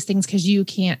can't see these things because you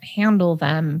can't handle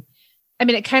them. I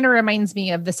mean, it kind of reminds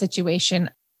me of the situation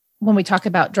when we talk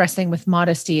about dressing with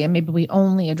modesty, and maybe we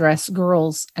only address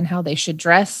girls and how they should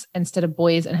dress instead of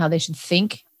boys and how they should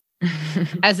think,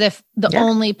 as if the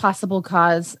only possible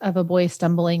cause of a boy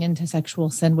stumbling into sexual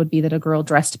sin would be that a girl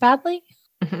dressed badly.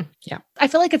 Mm-hmm. Yeah. I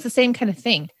feel like it's the same kind of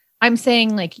thing. I'm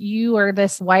saying like, you are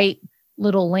this white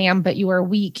little lamb, but you are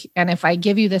weak. And if I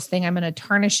give you this thing, I'm going to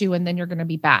tarnish you and then you're going to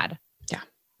be bad. Yeah.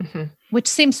 Mm-hmm. Which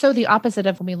seems so the opposite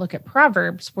of when we look at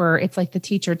Proverbs, where it's like the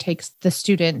teacher takes the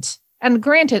student. And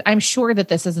granted, I'm sure that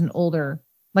this is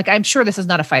I'm sure this is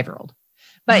not a 5-year-old,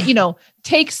 but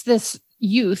takes this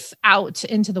youth out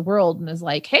into the world and is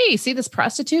like, hey, see this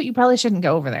prostitute? You probably shouldn't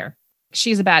go over there.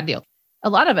 She's a bad deal.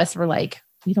 A lot of us were like,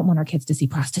 we don't want our kids to see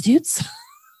prostitutes.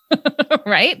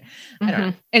 Right? Mm-hmm. I don't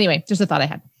know. Anyway, just a thought I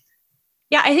had.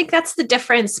 Yeah, I think that's the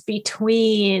difference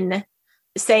between,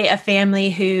 say, a family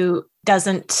who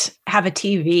doesn't have a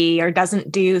TV or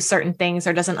doesn't do certain things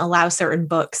or doesn't allow certain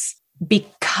books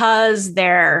because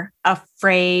they're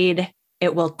afraid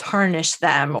it will tarnish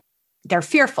them. they're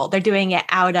fearful. They're doing it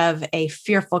out of a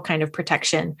fearful kind of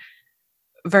protection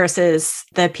versus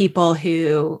the people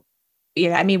who,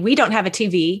 I mean, we don't have a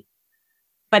TV,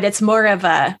 but it's more of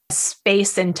a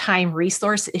space and time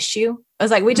resource issue. I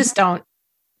was like, we just don't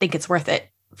think it's worth it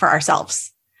for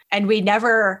ourselves. And we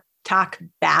never talk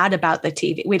bad about the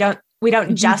TV. We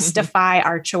don't justify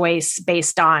our choice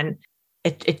based on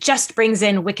it just brings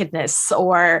in wickedness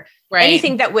or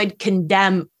anything that would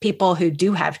condemn people who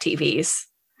do have TVs,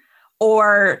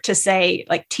 or to say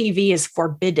like TV is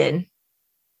forbidden.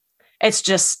 It's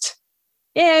just,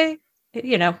 we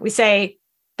say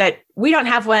that we don't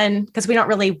have one because we don't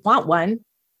really want one.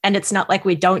 And it's not like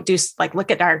we don't do, like,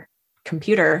 look at our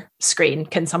computer screen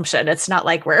consumption. It's not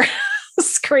like we're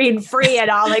screen free at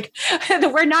all. Like,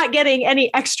 we're not getting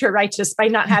any extra righteous by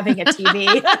not having a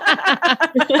TV.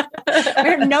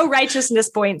 There are no righteousness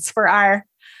points for our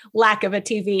lack of a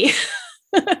TV.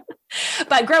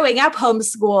 But growing up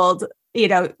homeschooled,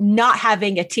 not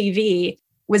having a TV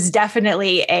was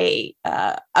definitely a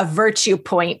virtue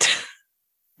point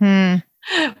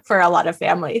for a lot of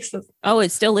families. Oh,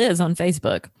 it still is on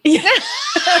Facebook. Yeah.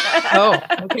 Oh,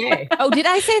 okay. Oh, did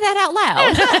I say that out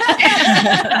loud?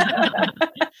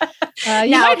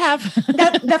 You might have.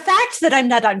 The fact that I'm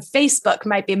not on Facebook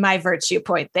might be my virtue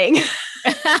point thing.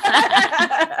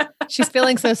 She's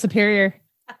feeling so superior.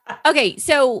 Okay,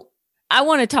 so I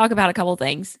want to talk about a couple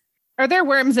things. Are there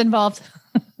worms involved?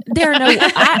 There are no.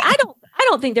 I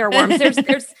don't think there are worms.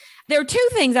 There are two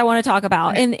things I want to talk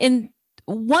about, and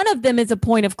one of them is a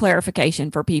point of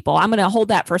clarification for people. I'm going to hold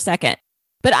that for a second,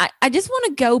 but I just want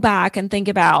to go back and think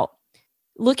about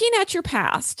looking at your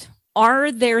past.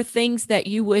 Are there things that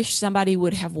you wish somebody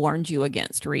would have warned you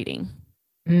against reading?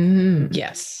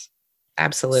 Yes,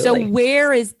 absolutely. So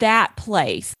where is that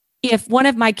place? If one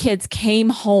of my kids came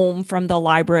home from the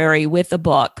library with a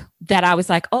book that I was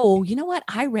like, oh, you know what?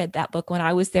 I read that book when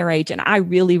I was their age, and I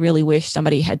really, really wish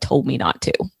somebody had told me not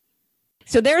to.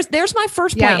 So there's my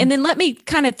first point. And then let me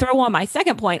kind of throw on my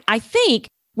second point. I think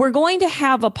we're going to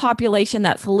have a population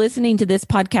that's listening to this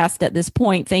podcast at this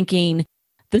point thinking,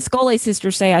 the Scolay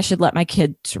sisters say I should let my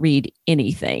kids read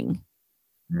anything.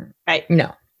 Right.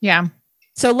 No. Yeah.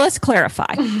 So let's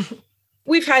clarify.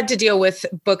 We've had to deal with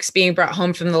books being brought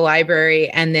home from the library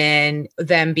and then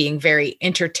them being very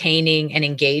entertaining and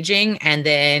engaging, and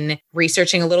then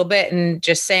researching a little bit and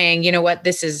just saying, you know what,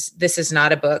 this is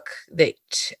not a book that,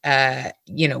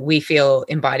 we feel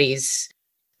embodies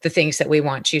the things that we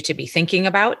want you to be thinking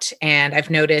about. And I've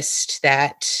noticed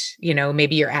that,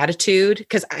 maybe your attitude,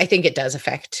 because I think it does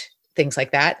affect things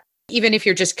like that. Even if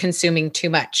you're just consuming too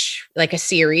much, like a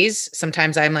series,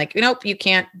 sometimes I'm like, nope, you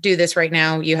can't do this right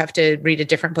now. You have to read a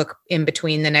different book in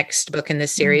between the next book in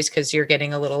this series because you're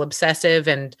getting a little obsessive,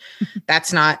 and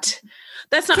that's not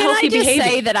Can healthy I just behavior.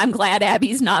 say that I'm glad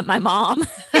Abby's not my mom?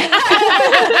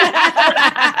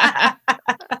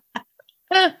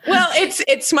 Well,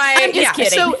 it's my, I'm just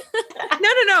kidding. So,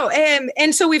 no.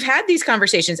 And so we've had these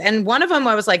conversations, and one of them,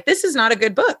 I was like, this is not a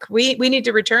good book. We need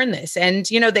to return this. And,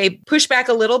 they push back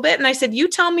a little bit. And I said, you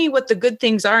tell me what the good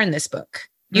things are in this book.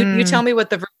 You tell me what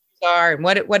the virtues are and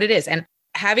what it is. And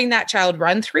having that child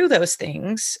run through those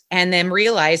things and then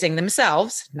realizing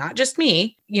themselves, not just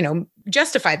me,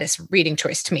 justify this reading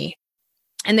choice to me.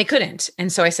 And they couldn't. And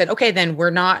so I said, okay, then we're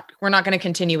not going to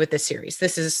continue with this series.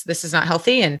 This is not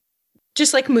healthy. And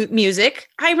just like music,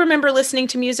 I remember listening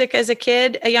to music as a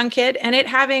young kid,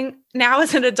 and now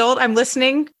as an adult, I'm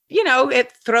listening,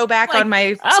 it throwback on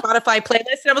my Spotify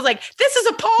playlist. And I was like, this is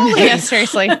appalling. Yeah,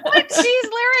 seriously. What? These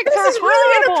lyrics This are is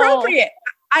really horrible. inappropriate.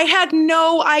 I had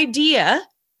no idea,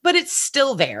 but it's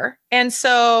still there. And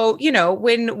so,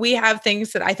 when we have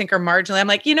things that I think are marginally, I'm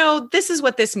like, this is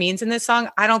what this means in this song.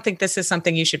 I don't think this is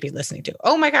something you should be listening to.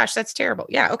 Oh my gosh, that's terrible.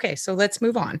 Yeah. Okay. So let's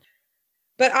move on.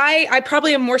 But I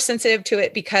probably am more sensitive to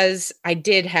it because I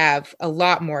did have a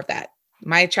lot more of that.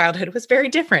 My childhood was very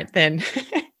different than,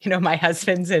 my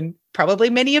husband's and probably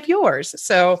many of yours.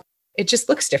 So it just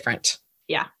looks different.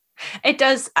 Yeah, it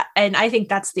does. And I think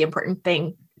that's the important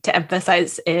thing to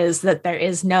emphasize, is that there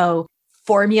is no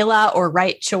formula or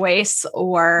right choice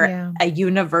or a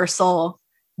universal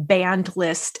banned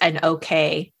list and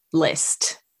okay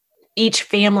list. Each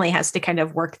family has to kind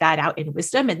of work that out in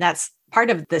wisdom. And that's part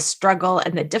of the struggle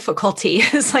and the difficulty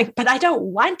is like, but I don't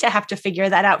want to have to figure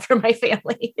that out for my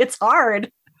family. It's hard.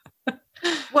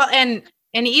 Well, and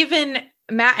even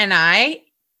Matt and I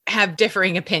have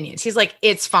differing opinions. He's like,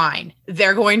 it's fine.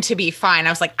 They're going to be fine. I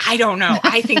was like, I don't know.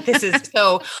 I think this is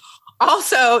so.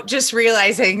 Also, just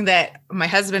realizing that my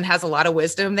husband has a lot of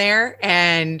wisdom there,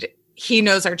 and he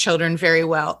knows our children very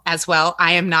well as well.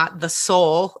 I am not the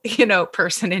sole,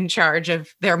 person in charge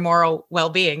of their moral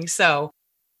well-being. So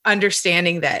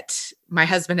understanding that my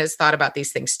husband has thought about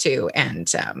these things too.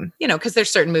 And, because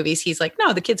there's certain movies he's like,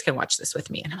 no, the kids can watch this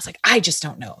with me. And I was like, I just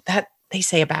don't know that they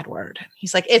say a bad word.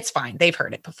 He's like, it's fine. They've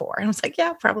heard it before. And I was like,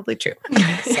 yeah, probably true.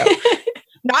 So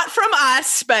not from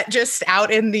us, but just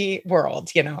out in the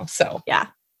world, so yeah.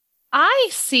 I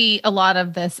see a lot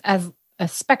of this as a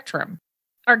spectrum.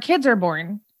 Our kids are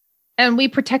born and we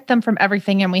protect them from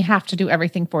everything and we have to do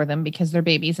everything for them because they're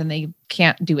babies and they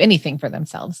can't do anything for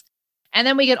themselves. And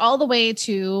then we get all the way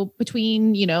to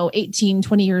between, 18,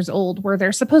 20 years old where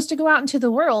they're supposed to go out into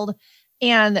the world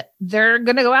and they're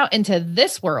going to go out into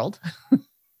this world.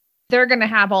 They're going to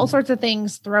have all sorts of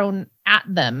things thrown at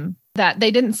them that they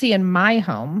didn't see in my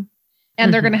home.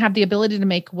 And they're going to have the ability to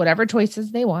make whatever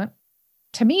choices they want.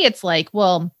 To me, it's like,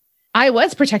 well, I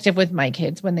was protective with my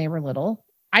kids when they were little.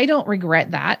 I don't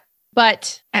regret that.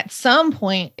 But at some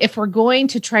point, if we're going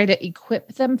to try to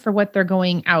equip them for what they're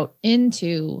going out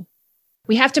into,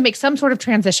 we have to make some sort of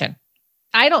transition.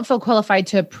 I don't feel qualified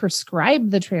to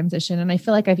prescribe the transition. And I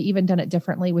feel like I've even done it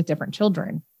differently with different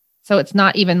children. So it's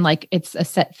not even like it's a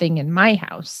set thing in my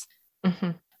house.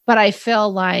 But I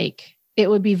feel like it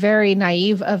would be very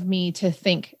naive of me to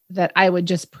think that I would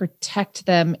just protect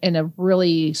them in a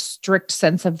really strict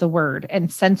sense of the word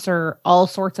and censor all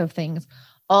sorts of things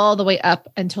all the way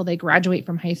up until they graduate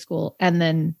from high school and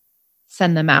then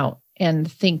send them out and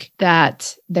think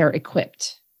that they're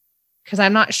equipped. Because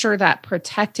I'm not sure that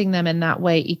protecting them in that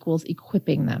way equals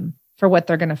equipping them for what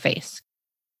they're going to face.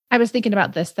 I was thinking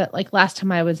about this, that like last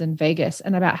time I was in Vegas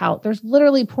and about how there's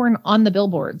literally porn on the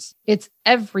billboards. It's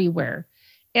everywhere.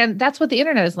 And that's what the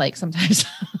internet is like sometimes.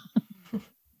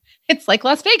 It's like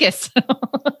Las Vegas.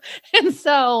 And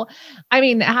so, I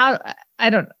mean,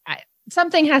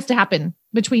 something has to happen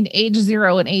between age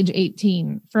 0 and age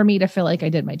 18 for me to feel like I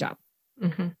did my job.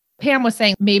 Pam was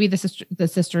saying maybe the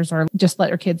sisters are just let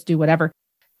her kids do whatever.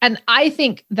 And I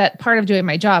think that part of doing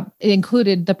my job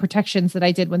included the protections that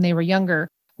I did when they were younger,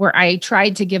 where I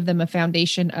tried to give them a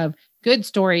foundation of good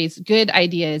stories, good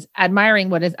ideas,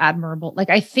 admiring what is admirable. Like,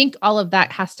 I think all of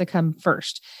that has to come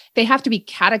first. They have to be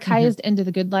catechized into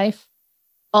the good life,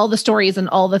 all the stories and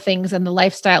all the things and the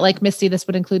lifestyle. Like Mystie, this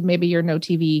would include maybe your no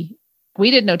TV. We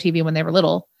did no TV when they were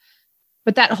little,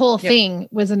 but that whole thing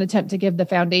was an attempt to give the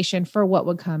foundation for what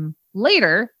would come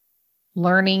later,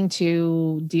 learning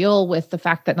to deal with the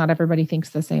fact that not everybody thinks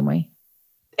the same way.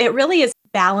 It really is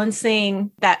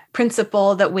balancing that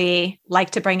principle that we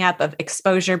like to bring up of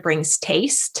exposure brings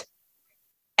taste,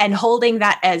 and holding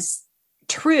that as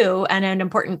true and an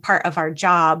important part of our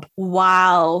job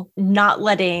while not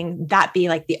letting that be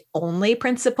like the only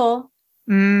principle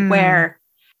where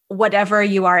whatever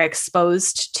you are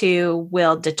exposed to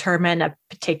will determine a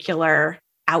particular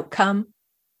outcome.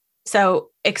 So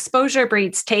exposure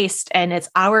breeds taste, and it's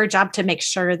our job to make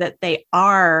sure that they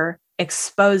are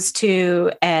exposed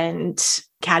to and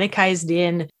catechized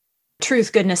in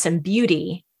truth, goodness, and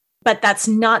beauty. But that's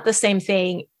not the same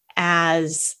thing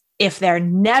as if they're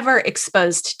never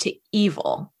exposed to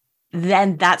evil,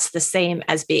 then that's the same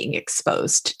as being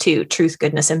exposed to truth,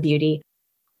 goodness, and beauty,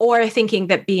 or thinking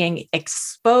that being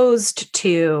exposed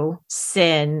to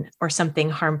sin or something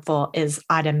harmful is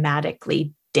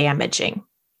automatically damaging.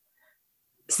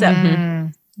 So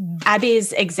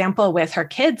Abby's example with her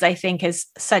kids, I think, is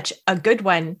such a good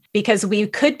one, because we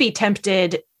could be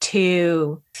tempted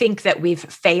to think that we've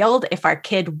failed if our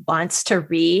kid wants to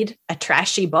read a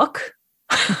trashy book.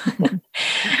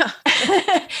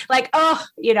 Like,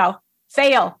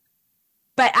 fail.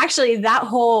 But actually, that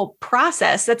whole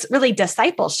process, that's really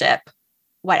discipleship.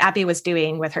 What Abby was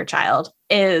doing with her child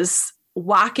is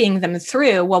walking them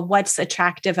through, well, what's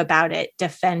attractive about it?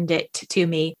 Defend it to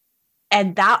me.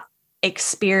 And that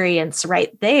experience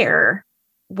right there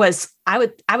was, I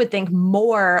would think,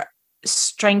 more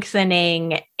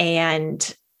strengthening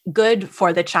and good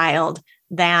for the child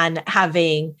than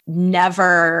having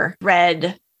never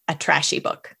read a trashy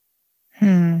book.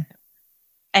 And,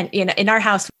 in our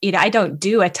house, I don't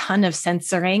do a ton of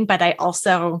censoring, but I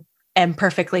also am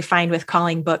perfectly fine with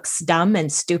calling books dumb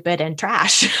and stupid and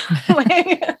trash.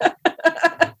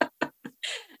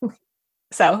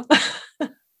 So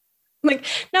like,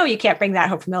 no, you can't bring that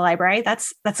home from the library.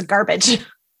 That's garbage.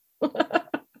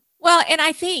 Well, and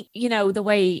I think, the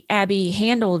way Abby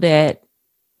handled it,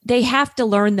 they have to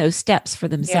learn those steps for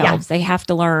themselves. Yeah. They have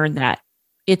to learn that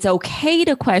it's okay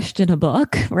to question a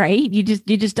book, right? You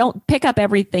just don't pick up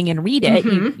everything and read it.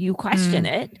 You question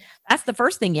it. That's the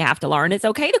first thing you have to learn. It's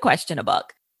okay to question a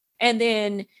book. And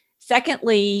then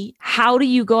Secondly, how do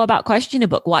you go about questioning a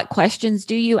book? What questions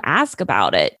do you ask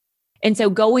about it? And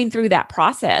so going through that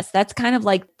process, that's kind of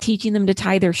like teaching them to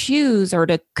tie their shoes or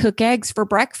to cook eggs for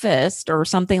breakfast or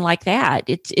something like that.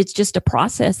 It's just a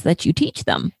process that you teach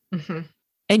them. Mm-hmm.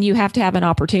 And you have to have an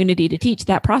opportunity to teach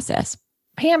that process.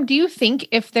 Pam, do you think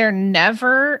if they're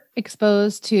never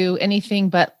exposed to anything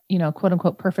but, quote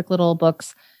unquote, perfect little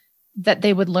books, that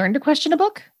they would learn to question a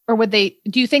book? Or do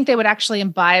you think they would actually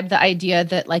imbibe the idea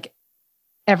that like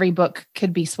every book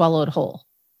could be swallowed whole?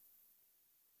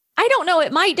 I don't know.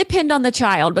 It might depend on the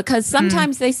child, because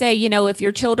sometimes they say, if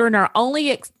your children are only,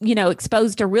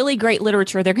 exposed to really great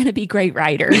literature, they're going to be great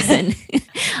writers. And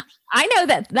I know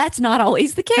that that's not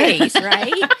always the case,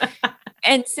 right?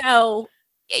 And so,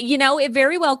 it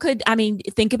very well could. I mean,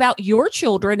 think about your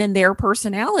children and their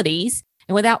personalities,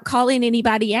 and without calling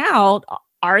anybody out,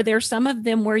 are there some of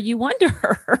them where you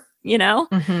wonder,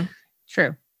 Mm-hmm.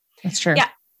 True. That's true. Yeah.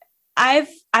 I've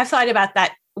thought about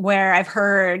that, where I've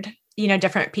heard,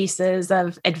 different pieces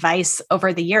of advice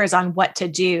over the years on what to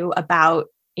do about,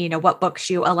 what books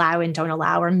you allow and don't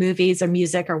allow, or movies or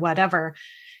music or whatever,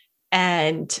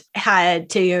 and had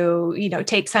to,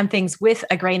 take some things with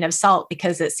a grain of salt,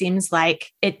 because it seems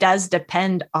like it does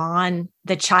depend on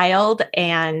the child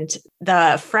and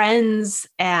the friends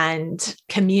and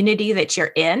community that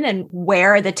you're in, and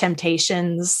where the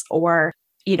temptations or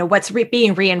what's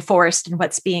being reinforced and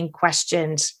what's being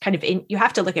questioned you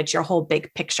have to look at your whole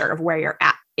big picture of where you're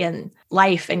at in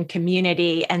life and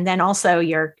community. And then also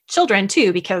your children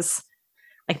too, because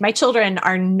like my children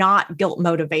are not guilt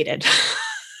motivated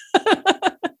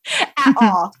at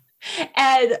all.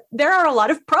 And there are a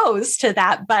lot of pros to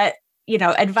that, but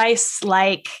advice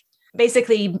like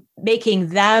basically making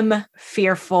them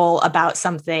fearful about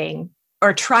something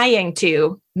or trying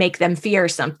to make them fear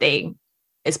something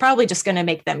is probably just going to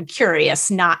make them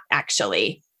curious, not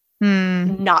actually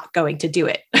not going to do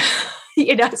it.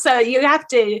 So you have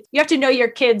to know your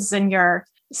kids and your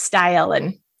style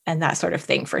and that sort of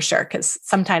thing for sure, because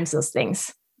sometimes those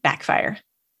things backfire.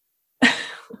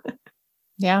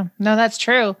 Yeah, no, that's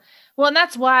true. Well, and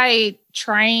that's why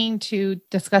trying to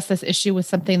discuss this issue with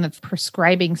something that's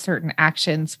prescribing certain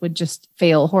actions would just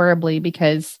fail horribly,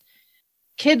 because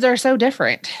kids are so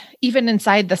different. Even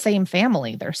inside the same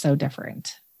family, they're so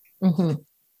different. Mm-hmm.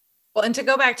 Well, and to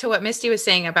go back to what Mystie was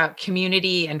saying about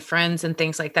community and friends and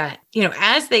things like that,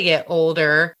 as they get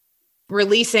older,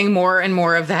 releasing more and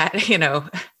more of that,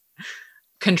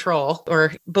 control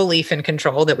or belief in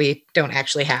control that we don't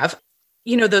actually have.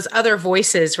 Those other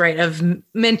voices, right, of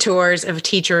mentors, of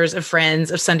teachers, of friends,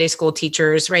 of Sunday school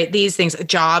teachers, right? These things,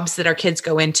 jobs that our kids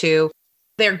go into,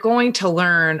 they're going to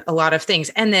learn a lot of things.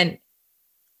 And then,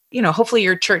 hopefully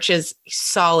your church is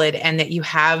solid and that you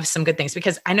have some good things,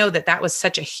 because I know that was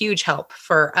such a huge help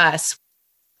for us.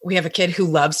 We have a kid who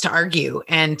loves to argue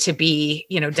and to be,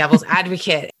 devil's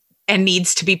advocate and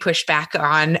needs to be pushed back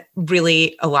on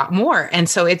really a lot more. And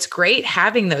so it's great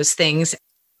having those things.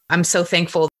 I'm so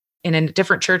thankful. In a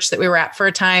different church that we were at for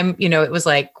a time, it was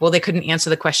like, well, they couldn't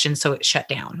answer the question, so it shut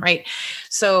down, right?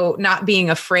 So not being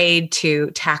afraid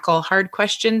to tackle hard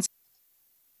questions.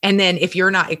 And then if you're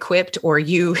not equipped or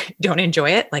you don't enjoy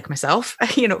it, like myself,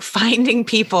 finding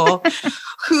people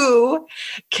who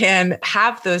can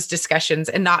have those discussions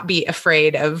and not be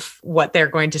afraid of what they're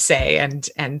going to say, and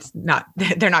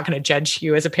they're not going to judge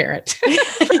you as a parent. Because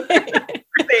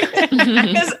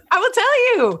I will tell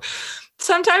you,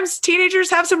 sometimes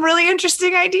teenagers have some really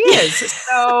interesting ideas.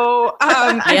 So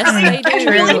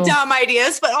really dumb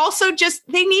ideas, but also just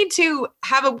they need to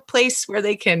have a place where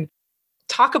they can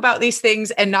talk about these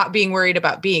things and not being worried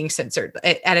about being censored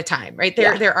at a time, right?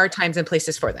 There are times and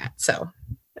places for that. So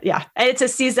yeah. And it's a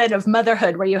season of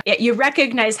motherhood where you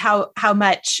recognize how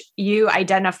much you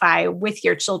identify with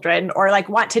your children, or like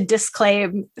want to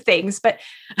disclaim things, but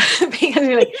because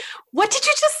you're like, what did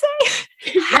you just say?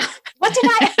 Yeah. What did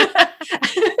I?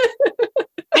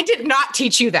 I did not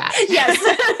teach you that. Yes.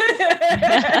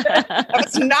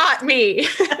 That's not me.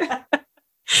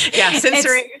 Yeah.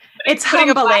 Censoring. It's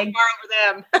humbling.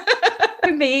 Over them.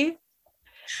 For me.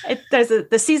 There's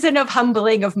the season of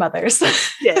humbling of mothers.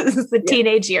 Yes. The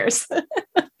teenage years.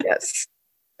 Yes.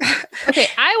 Okay.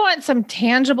 I want some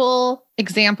tangible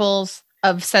examples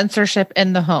of censorship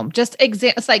in the home. Just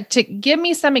it's like to give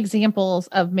me some examples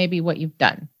of maybe what you've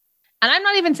done. And I'm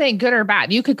not even saying good or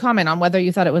bad. You could comment on whether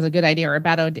you thought it was a good idea or a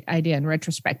bad idea in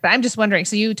retrospect. But I'm just wondering,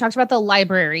 so you talked about the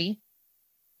library,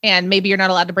 and maybe you're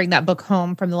not allowed to bring that book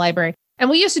home from the library. And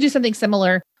we used to do something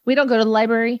similar. We don't go to the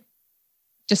library.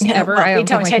 Just ever. Well, we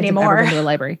don't anymore. Ever been to the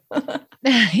library.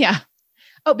 Yeah.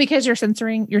 Oh, because you're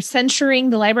censoring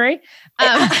the library.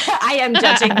 I am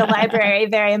judging the library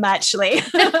very much, Lee.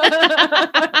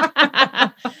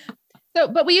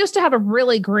 But we used to have a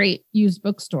really great used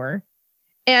bookstore.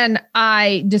 And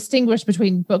I distinguished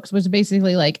between books, was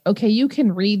basically like, okay, you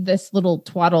can read this little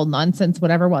twaddle nonsense,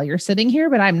 whatever, while you're sitting here,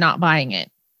 but I'm not buying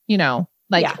it.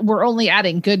 We're only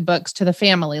adding good books to the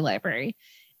family library.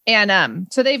 And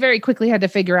so they very quickly had to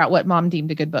figure out what mom deemed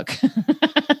a good book.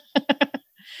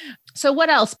 So what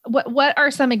else? What are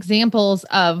some examples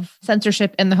of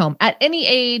censorship in the home at any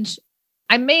age?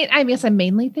 I guess I'm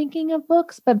mainly thinking of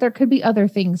books, but there could be other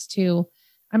things too.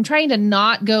 I'm trying to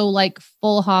not go like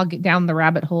full hog down the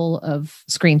rabbit hole of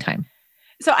screen time.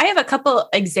 So I have a couple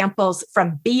examples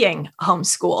from being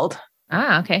homeschooled.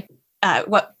 Okay.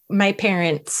 What my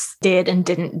parents did and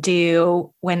didn't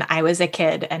do when I was a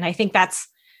kid. And I think that's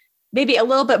maybe a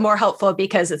little bit more helpful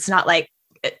because it's not like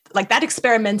that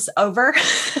experiment's over.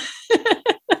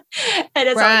 And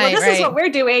it's this is what we're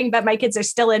doing, but my kids are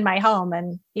still in my home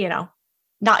and,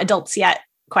 not adults yet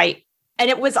quite. And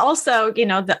it was also,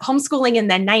 the homeschooling in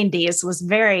the 90s was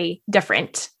very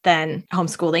different than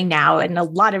homeschooling now in a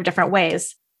lot of different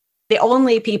ways. The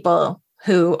only people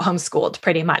who homeschooled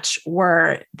pretty much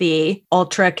were the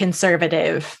ultra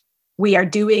conservative. We are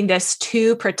doing this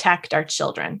to protect our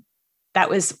children. That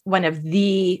was one of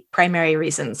the primary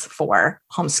reasons for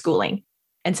homeschooling.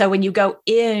 And so when you go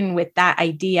in with that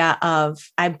idea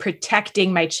of I'm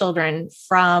protecting my children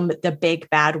from the big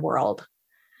bad world,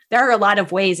 there are a lot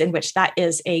of ways in which that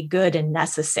is a good and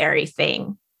necessary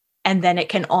thing. And then it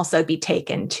can also be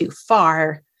taken too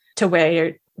far to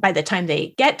where by the time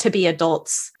they get to be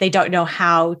adults, they don't know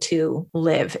how to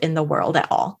live in the world at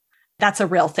all. That's a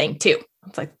real thing too.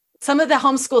 It's like some of the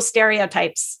homeschool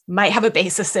stereotypes might have a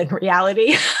basis in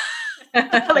reality.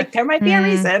 Like there might be a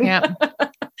reason. Yeah.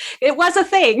 It was a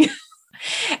thing.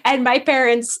 And my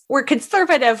parents were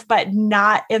conservative, but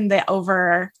not in the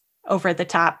over the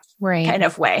top kind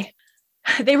of way.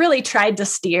 They really tried to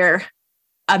steer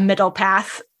a middle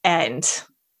path. And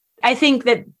I think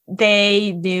that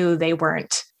they knew they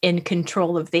weren't in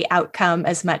control of the outcome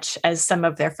as much as some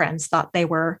of their friends thought they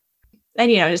were.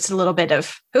 And, just a little bit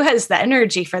of who has the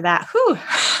energy for that?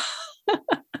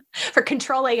 For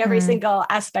controlling every single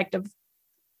aspect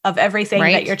of everything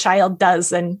that your child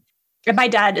does. And my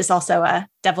dad is also a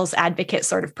devil's advocate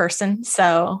sort of person.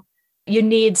 So you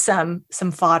need some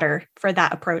fodder for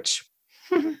that approach.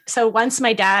 So once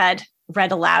my dad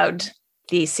read aloud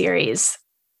the series,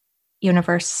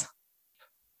 Universe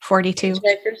 42.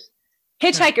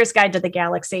 Hitchhiker's Guide to the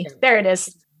Galaxy. There it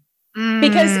is.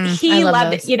 Because he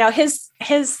loved it.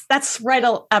 His that's right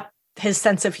up his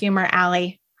sense of humor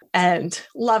alley and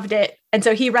loved it. And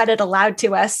so he read it aloud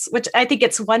to us, which I think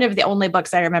it's one of the only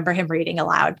books I remember him reading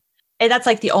aloud. And that's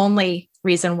like the only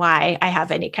reason why I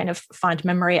have any kind of fond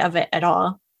memory of it at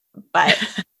all. But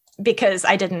because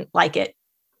I didn't like it.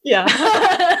 Yeah.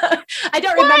 I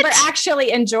don't remember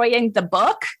actually enjoying the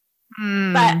book.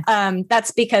 But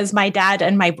that's because my dad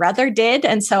and my brother did.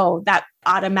 And so that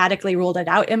automatically ruled it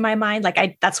out in my mind.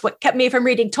 That's what kept me from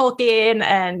reading Tolkien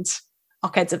and all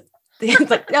kinds of things.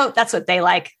 Like, no, that's what they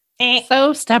like.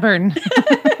 So stubborn.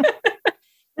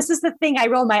 This is the thing I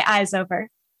roll my eyes over.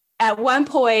 At one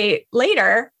point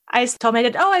later, I told my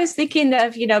dad, I was thinking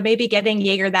of, maybe getting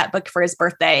Jaeger that book for his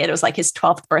birthday. It was like his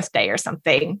 12th birthday or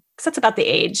something. Because that's about the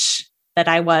age that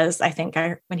I was, I think,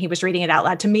 when he was reading it out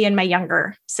loud to me and my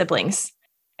younger siblings.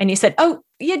 And he said,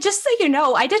 just so you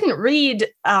know, I didn't read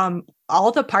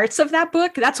all the parts of that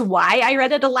book. That's why I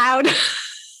read it aloud.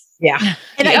 Yeah.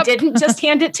 And I didn't just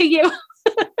hand it to you.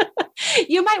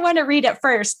 You might want to read it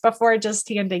first before just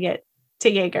handing it to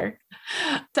Jaeger.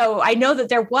 So I know that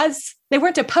they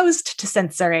weren't opposed to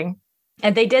censoring.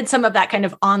 And they did some of that kind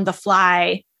of on the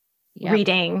fly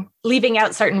reading, leaving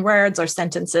out certain words or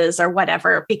sentences or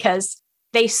whatever, because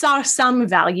they saw some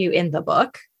value in the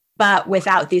book, but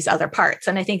without these other parts.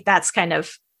 And I think that's kind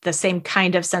of the same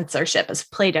kind of censorship as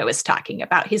Plato is talking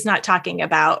about. He's not talking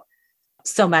about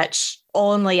so much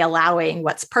only allowing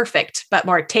what's perfect, but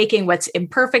more taking what's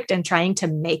imperfect and trying to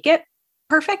make it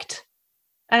perfect.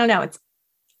 I don't know.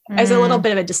 There's a little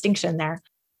bit of a distinction there.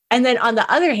 And then on the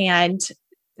other hand,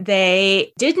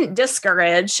 they didn't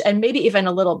discourage and maybe even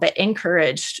a little bit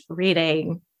encouraged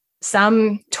reading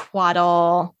some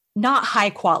twaddle, not high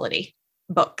quality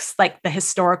books like the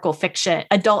historical fiction,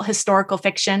 adult historical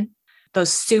fiction,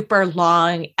 those super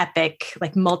long, epic,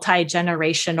 like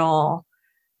multi-generational,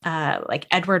 like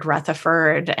Edward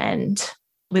Rutherford and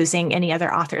losing any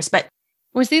other authors. But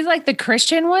was these like the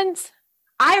Christian ones?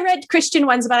 I read Christian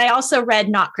ones, but I also read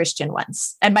not Christian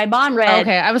ones. And my mom read.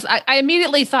 Okay. I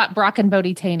immediately thought Brock and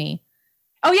Bodie Taney.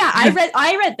 Oh yeah,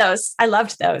 I read those. I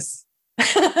loved those.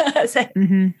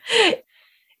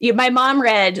 My mom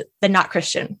read the not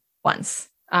Christian ones.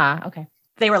 Okay.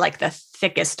 They were like the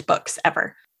thickest books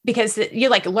ever because you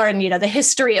like learn, the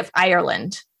history of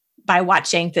Ireland by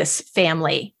watching this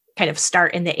family kind of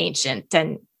start in the ancient,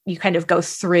 and you kind of go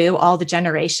through all the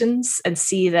generations and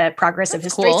see the progress of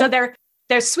history. Cool. So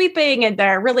they're sweeping and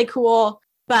they're really cool,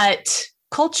 but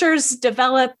cultures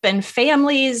develop and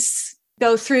families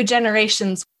go through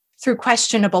generations through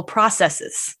questionable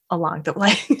processes along the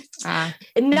way.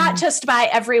 Not just by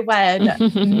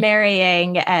everyone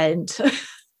marrying and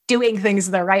doing things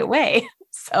the right way.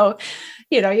 So,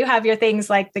 you have your things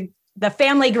like the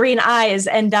family green eyes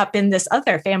end up in this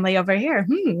other family over here.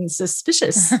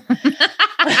 Suspicious. All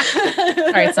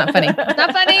right, it's not funny. It's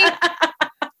not funny.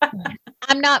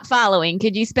 I'm not following.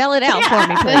 Could you spell it out for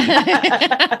me, please?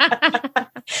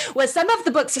 Well, some of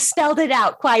the books spelled it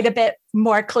out quite a bit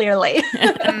more clearly.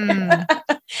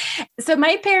 So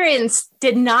my parents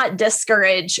did not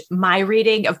discourage my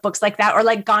reading of books like that, or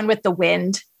like Gone with the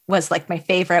Wind was like my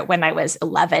favorite when I was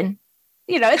 11.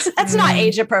 It's not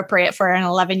age appropriate for an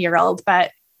 11-year-old,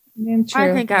 but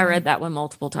I think I read that one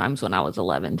multiple times when I was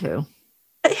 11 too.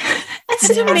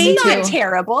 It's not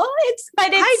terrible.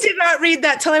 I did not read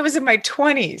that till I was in my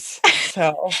 20s.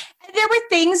 So there were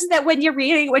things that when you're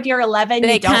reading when you're 11,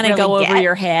 they kind of go over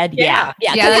your head. Yeah.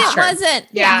 That's true.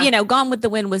 Wasn't. Gone with the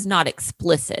Wind was not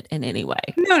explicit in any way.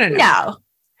 No.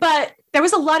 But there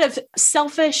was a lot of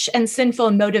selfish and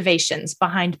sinful motivations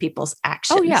behind people's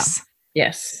actions. Oh yeah.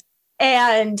 Yes.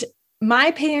 And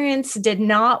my parents did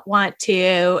not want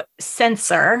to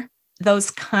censor those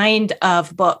kind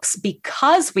of books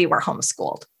because we were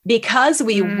homeschooled, because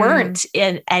we weren't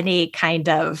in any kind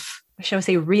of, shall we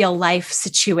say, real life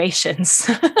situations.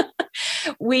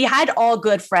 We had all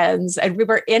good friends and we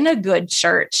were in a good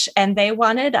church, and they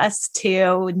wanted us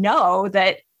to know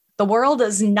that the world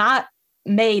is not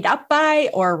made up by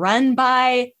or run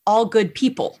by all good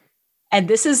people. And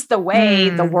this is the way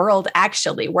the world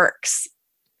actually works.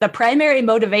 The primary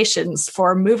motivations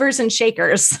for movers and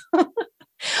shakers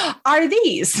are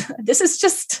these. This is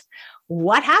just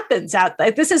what happens out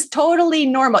there. This is totally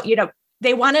normal.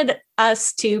 They wanted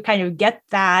us to kind of get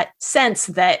that sense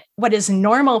that what is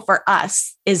normal for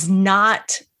us is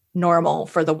not normal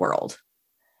for the world.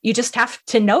 You just have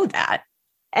to know that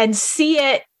and see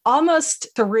it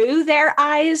almost through their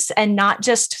eyes and not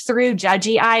just through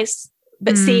judgy eyes,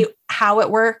 but see how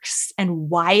it works and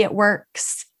why it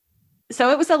works. So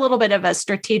it was a little bit of a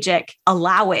strategic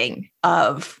allowing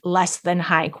of less than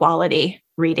high quality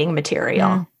reading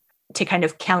material to kind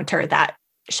of counter that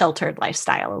sheltered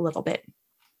lifestyle a little bit.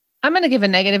 I'm going to give a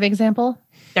negative example.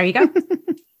 There you go.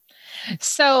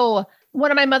 So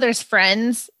one of my mother's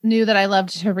friends knew that I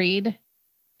loved to read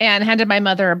and handed my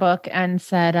mother a book and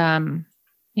said,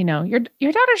 your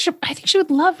daughter I think she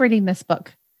would love reading this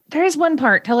book. There is one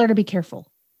part, tell her to be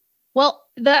careful. Well,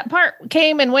 that part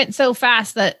came and went so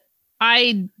fast that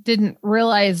I didn't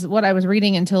realize what I was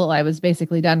reading until I was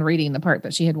basically done reading the part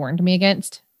that she had warned me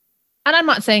against. And I'm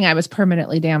not saying I was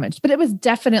permanently damaged, but it was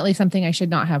definitely something I should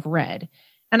not have read.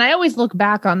 And I always look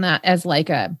back on that as like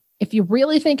if you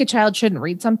really think a child shouldn't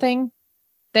read something,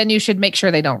 then you should make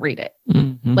sure they don't read it.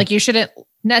 Mm-hmm. Like you shouldn't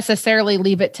necessarily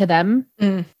leave it to them.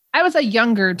 I was a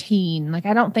younger teen. Like,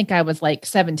 I don't think I was like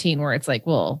 17 where it's like,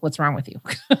 well, what's wrong with you?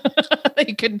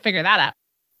 You couldn't figure that out.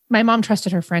 My mom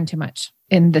trusted her friend too much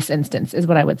in this instance is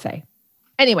what I would say.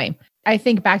 Anyway, I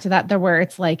think back to that there where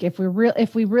it's like, if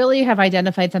we really have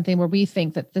identified something where we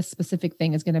think that this specific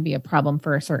thing is going to be a problem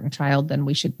for a certain child, then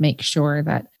we should make sure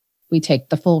that we take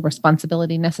the full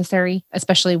responsibility necessary,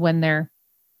 especially when they're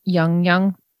young.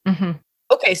 Mm-hmm.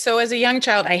 Okay. So as a young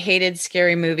child, I hated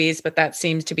scary movies, but that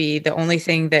seems to be the only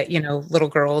thing that, little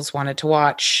girls wanted to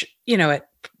watch, at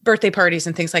birthday parties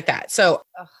and things like that. So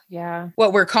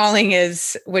what we're calling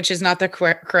is, which is not the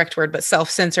correct word, but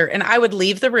self-censor. And I would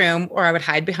leave the room, or I would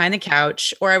hide behind the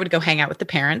couch, or I would go hang out with the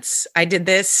parents. I did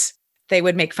this. They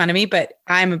would make fun of me, but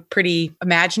I'm a pretty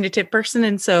imaginative person.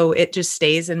 And so it just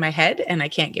stays in my head and I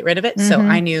can't get rid of it. Mm-hmm. So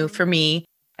I knew for me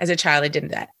as a child, I did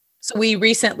that. So we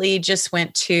recently just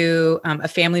went to a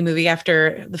family movie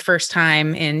after the first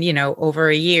time in, over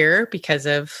a year because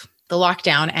of the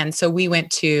lockdown. And so we went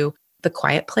to The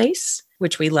Quiet Place,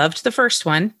 which we loved the first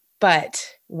one. But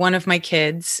one of my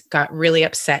kids got really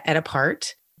upset at a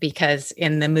part because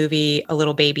in the movie, a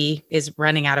little baby is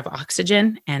running out of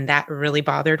oxygen. And that really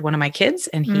bothered one of my kids.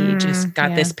 And he just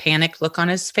got this panicked look on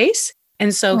his face.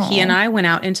 And so he and I went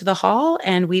out into the hall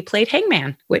and we played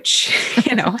hangman, which,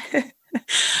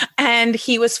 and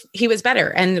he was better.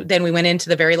 And then we went into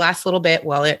the very last little bit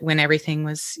when everything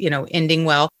was, ending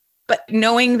well. But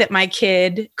knowing that my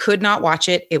kid could not watch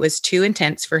it, it was too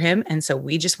intense for him. And so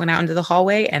we just went out into the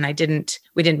hallway and we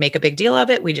didn't make a big deal of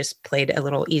it. We just played a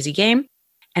little easy game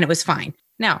and it was fine.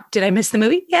 Now, did I miss the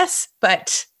movie? Yes,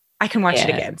 but I can watch it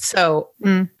again. So,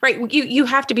 right. You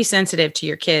have to be sensitive to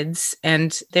your kids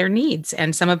and their needs.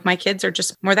 And some of my kids are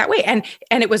just more that way. And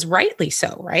it was rightly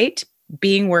so, right?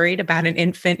 Being worried about an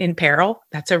infant in peril,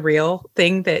 that's a real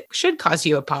thing that should cause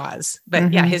you a pause.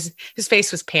 But yeah, his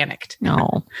face was panicked.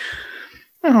 No.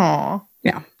 Oh.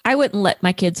 Yeah. I wouldn't let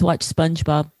my kids watch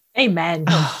SpongeBob. Amen.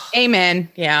 Amen.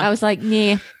 Yeah. I was like,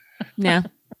 nah, no,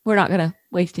 we're not going to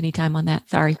waste any time on that.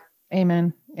 Sorry.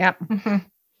 Amen. Yep.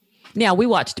 Now, we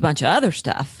watched a bunch of other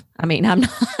stuff. I mean, I'm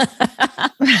not.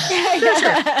 We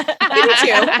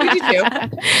do too.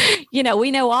 You know, we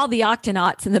know all the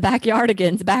Octonauts and the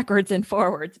Backyardigans backwards and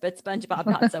forwards, but SpongeBob,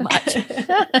 not so much.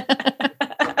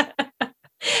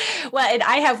 Well, and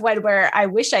I have one where I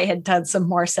wish I had done some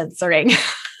more censoring,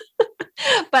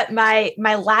 but my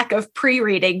lack of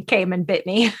pre-reading came and bit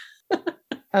me.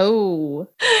 Oh,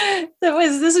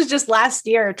 This was just last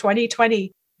year,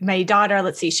 2020. My daughter,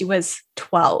 let's see, she was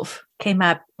 12, came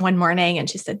up one morning and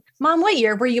she said, Mom, what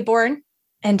year were you born?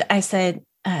 And I said,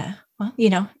 well,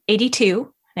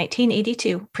 1982,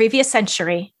 previous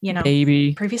century,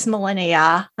 Baby. previous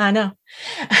millennia. I know.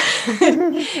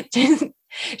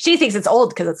 She thinks it's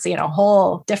old because it's,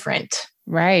 whole different.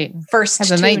 right. First Has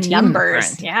a two 19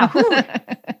 numbers. in the Yeah.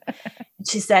 And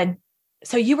she said,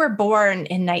 so you were born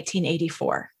in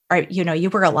 1984, or, you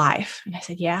were alive. And I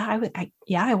said, yeah, I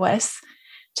was.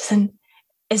 She said,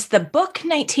 is the book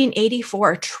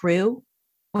 1984 true?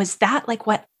 Was that like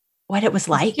what it was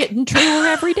like? Getting truer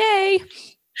every day.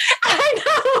 I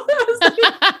know.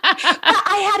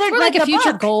 I hadn't Or read like the a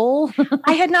future book. goal.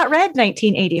 I had not read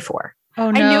 1984.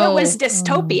 Oh, no. I knew it was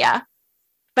dystopia,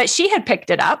 but she had picked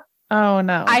it up. Oh,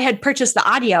 no. I had purchased the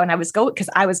audio and I was going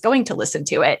to listen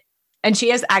to it, and she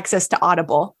has access to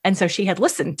Audible. And so she had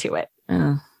listened to it.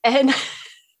 Oh. And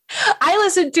I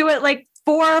listened to it like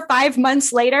 4 or 5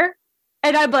 months later.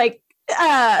 And I'm like,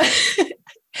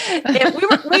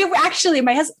 we were actually,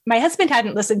 my husband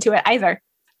hadn't listened to it either.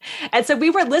 And so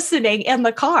we were listening in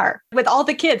the car with all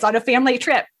the kids on a family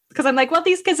trip. Because I'm like, well,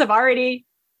 these kids have already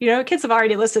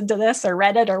listened to this or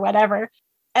read it or whatever.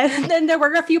 And then there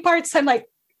were a few parts I'm like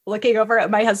looking over at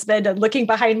my husband and looking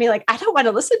behind me, like, I don't want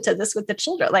to listen to this with the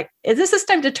children. Like, is this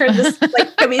time to turn this? Like,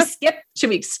 should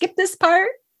we skip this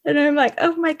part? And I'm like,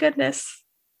 oh my goodness.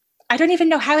 I don't even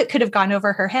know how it could have gone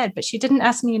over her head, but she didn't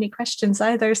ask me any questions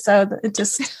either. So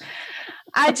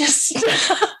I just.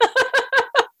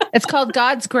 It's called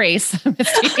God's grace,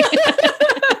 Mystie.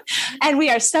 And we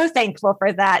are so thankful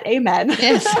for that. Amen.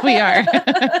 Yes, we are.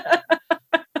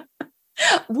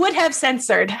 Would have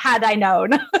censored had I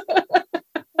known.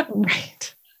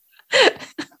 Right.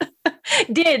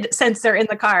 Did censor in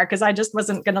the car because I just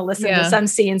wasn't going to listen to some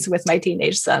scenes with my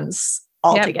teenage sons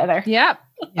altogether. Yep.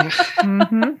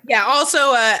 Mm-hmm. Yeah. Also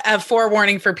a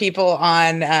forewarning for people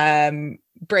on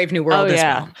Brave New World as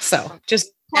well. So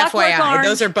just FYI, Orange.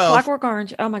 those are both. Clockwork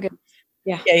Orange. Oh my goodness.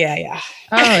 Yeah.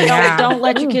 Oh, yeah. Don't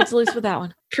let your kids loose with that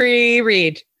one.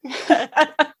 Pre-read.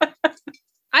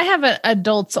 I have an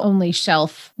adults only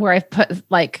shelf where I've put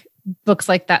like books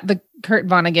like that, the Kurt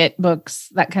Vonnegut books,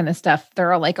 that kind of stuff.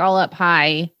 They're all up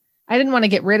high. I didn't want to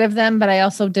get rid of them, but I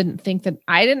also didn't think that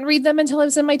I didn't read them until I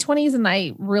was in my 20s. And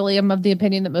I really am of the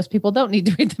opinion that most people don't need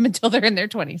to read them until they're in their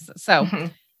 20s. So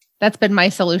that's been my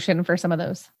solution for some of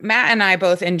those. Matt and I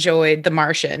both enjoyed The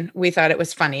Martian. We thought it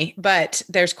was funny, but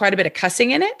there's quite a bit of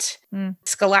cussing in it.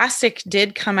 Scholastic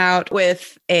did come out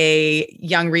with a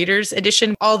young readers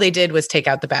edition. All they did was take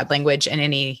out the bad language and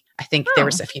I think there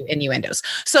was a few innuendos.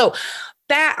 So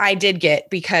that I did get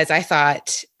because I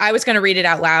thought I was going to read it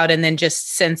out loud and then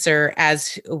just censor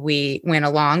as we went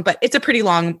along. But it's a pretty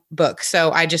long book.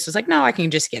 So I just was like, no, I can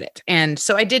just get it. And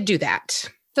so I did do that.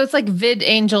 So it's like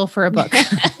VidAngel for a book.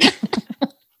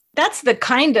 That's the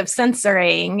kind of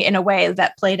censoring in a way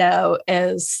that Plato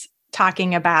is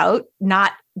talking about,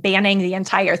 not banning the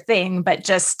entire thing, but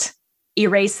just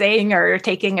erasing or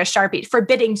taking a Sharpie,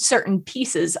 forbidding certain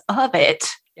pieces of it.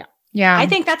 Yeah. I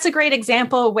think that's a great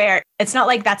example where it's not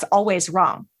like that's always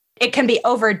wrong. It can be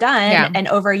overdone and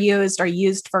overused or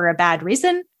used for a bad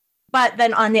reason. But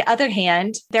then on the other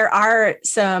hand, there are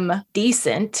some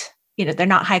decent, they're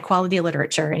not high quality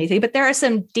literature or anything, but there are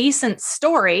some decent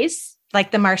stories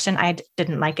like The Martian. I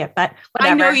didn't like it, but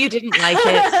whatever. I know you didn't like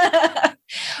it.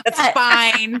 That's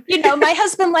fine. My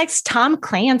husband likes Tom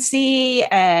Clancy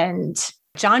and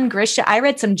John Grisham. I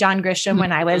read some John Grisham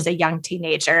when I was a young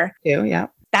teenager. Yeah.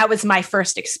 That was my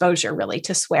first exposure really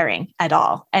to swearing at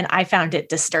all. And I found it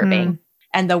disturbing.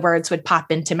 and the words would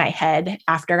pop into my head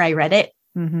after I read it.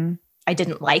 Mm-hmm. I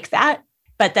didn't like that.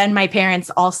 But then my parents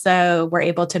also were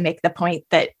able to make the point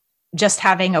that just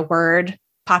having a word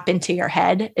pop into your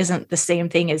head isn't the same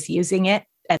thing as using it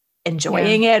and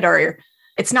enjoying it, or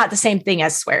it's not the same thing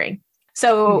as swearing.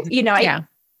 So,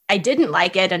 I didn't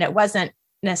like it, and it wasn't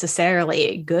necessarily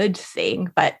a good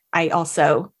thing, but I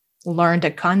also learned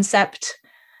a concept.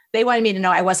 They wanted me to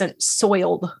know I wasn't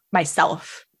soiled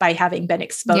myself by having been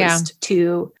exposed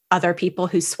to other people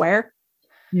who swear.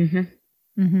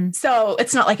 Mm-hmm. Mm-hmm. So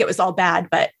it's not like it was all bad,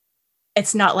 but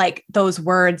it's not like those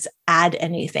words add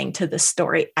anything to the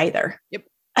story either. Yep.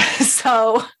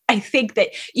 So I think that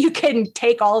you can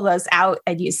take all those out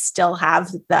and you still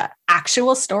have the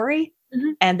actual story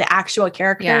and the actual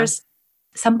characters.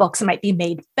 Yeah. Some books might be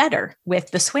made better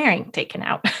with the swearing taken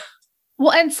out.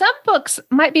 Well, and some books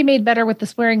might be made better with the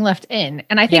swearing left in.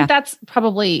 And I think that's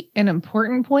probably an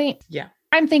important point. Yeah.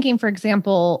 I'm thinking, for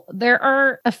example, there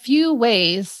are a few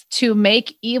ways to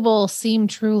make evil seem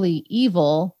truly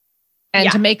evil and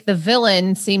to make the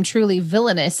villain seem truly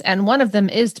villainous. And one of them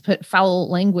is to put foul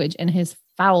language in his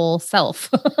foul self.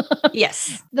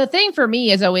 Yes. The thing for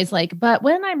me is always like, but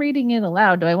when I'm reading it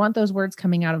aloud, do I want those words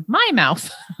coming out of my mouth?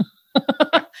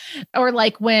 Or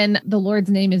like when the Lord's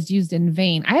name is used in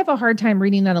vain. I have a hard time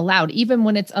reading that aloud, even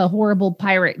when it's a horrible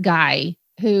pirate guy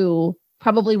who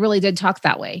probably really did talk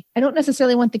that way. I don't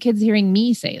necessarily want the kids hearing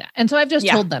me say that. And so I've just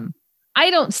told them,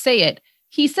 I don't say it.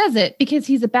 He says it because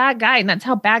he's a bad guy and that's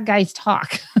how bad guys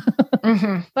talk.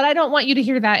 But I don't want you to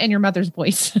hear that in your mother's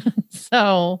voice.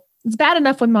 So it's bad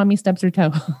enough when mommy stubs her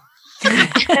toe.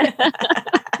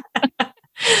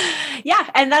 Yeah.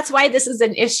 And that's why this is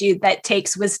an issue that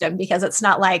takes wisdom, because it's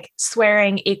not like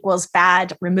swearing equals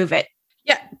bad, remove it.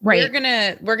 Yeah. Right.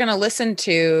 We're going to listen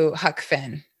to Huck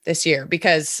Finn this year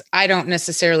because I don't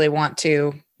necessarily want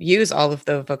to use all of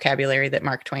the vocabulary that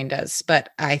Mark Twain does, but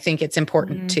I think it's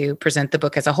important to present the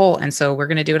book as a whole. And so we're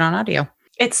going to do it on audio.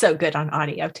 It's so good on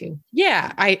audio too.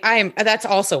 Yeah. I'm that's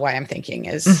also why I'm thinking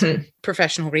is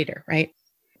professional reader, right?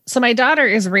 So my daughter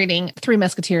is reading Three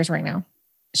Musketeers right now.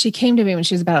 She came to me when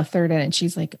she was about a third in and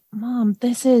she's like, Mom,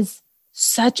 this is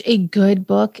such a good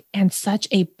book and such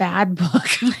a bad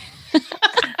book.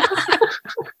 I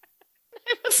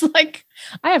was like,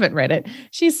 I haven't read it.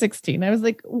 She's 16. I was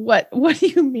like, what do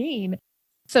you mean?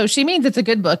 So she means it's a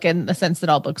good book in the sense that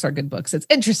all books are good books. It's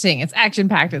interesting. It's action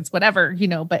packed. It's whatever,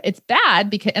 but it's bad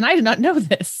because, and I did not know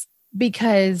this,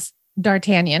 because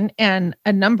D'Artagnan and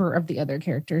a number of the other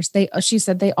characters, she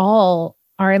said they all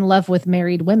are in love with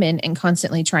married women and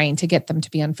constantly trying to get them to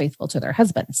be unfaithful to their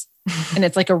husbands. And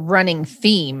it's like a running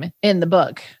theme in the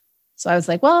book. So I was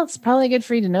like, well, it's probably good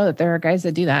for you to know that there are guys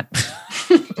that do that.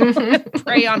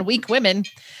 Prey on weak women.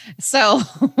 So,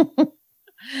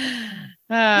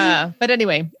 but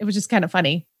anyway, it was just kind of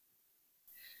funny.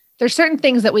 There's certain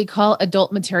things that we call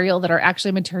adult material that are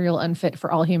actually material unfit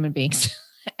for all human beings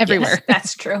everywhere. Yes,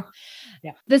 that's true.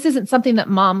 Yeah. This isn't something that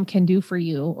mom can do for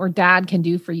you or dad can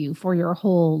do for you for your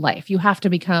whole life. You have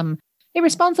to become a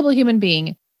responsible human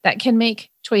being that can make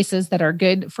choices that are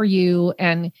good for you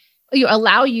and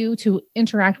allow you to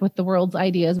interact with the world's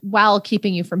ideas while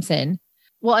keeping you from sin.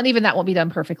 Well, and even that won't be done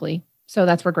perfectly. So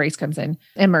that's where grace comes in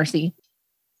and mercy.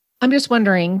 I'm just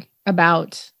wondering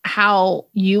about how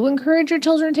you encourage your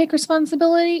children to take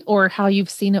responsibility, or how you've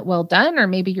seen it well done, or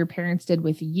maybe your parents did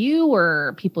with you,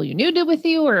 or people you knew did with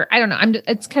you, or I don't know.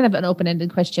 It's kind of an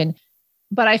open-ended question,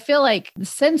 but I feel like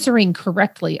censoring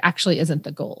correctly actually isn't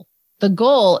the goal. The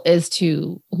goal is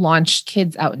to launch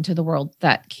kids out into the world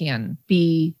that can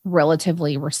be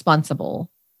relatively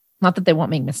responsible. Not that they won't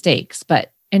make mistakes,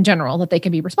 but in general, that they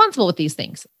can be responsible with these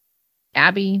things.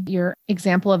 Abby, your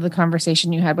example of the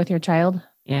conversation you had with your child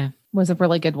was a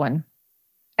really good one.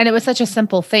 And it was such a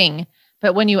simple thing.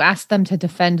 But when you asked them to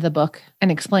defend the book and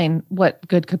explain what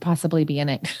good could possibly be in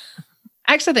it,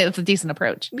 actually, that's a decent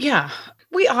approach. Yeah.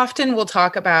 We often will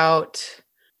talk about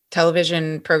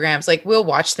television programs. Like we'll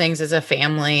watch things as a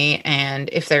family. And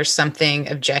if there's something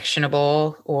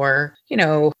objectionable or,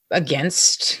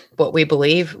 against what we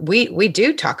believe, we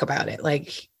do talk about it.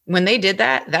 Like when they did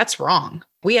that, that's wrong.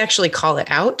 We actually call it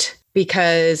out,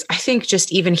 because I think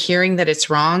just even hearing that it's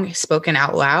wrong spoken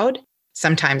out loud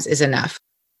sometimes is enough.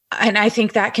 And I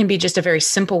think that can be just a very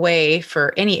simple way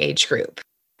for any age group.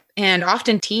 And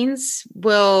often teens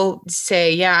will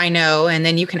say, yeah, I know. And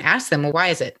then you can ask them, well, why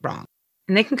is it wrong?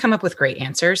 And they can come up with great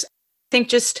answers. I think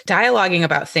just dialoguing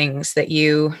about things that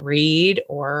you read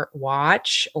or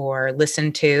watch or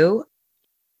listen to.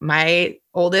 My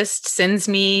oldest sends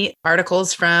me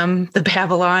articles from the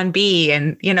Babylon Bee,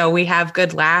 and, we have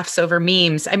good laughs over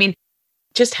memes. I mean,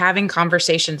 just having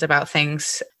conversations about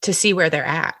things to see where they're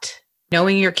at,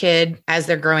 knowing your kid as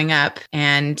they're growing up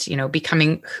and,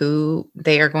 becoming who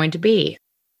they are going to be.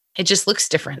 It just looks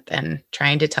different than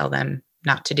trying to tell them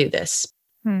not to do this.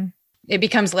 It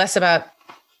becomes less about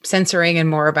censoring and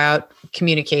more about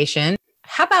communication.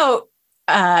 How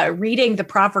about reading the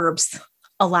Proverbs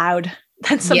aloud?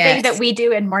 That's something that we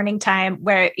do in morning time,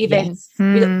 where even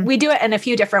we do it in a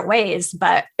few different ways,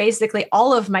 but basically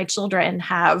all of my children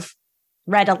have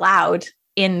read aloud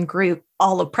in group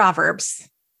all of Proverbs.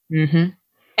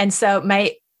 And so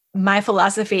my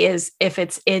philosophy is, if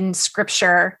it's in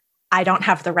scripture, I don't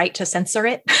have the right to censor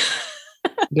it.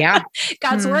 Yeah.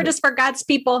 God's word is for God's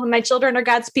people, and my children are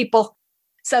God's people.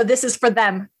 So this is for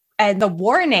them. And the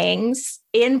warnings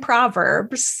in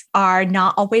Proverbs are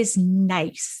not always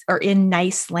nice or in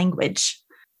nice language.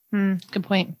 Good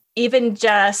point. Even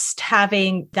just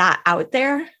having that out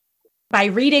there, by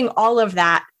reading all of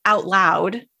that out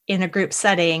loud in a group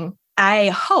setting, I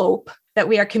hope that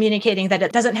we are communicating that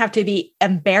it doesn't have to be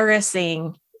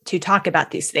embarrassing to talk about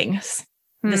these things.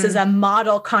 This is a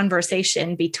model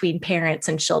conversation between parents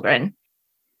and children.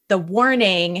 The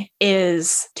warning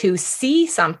is to see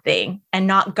something and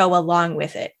not go along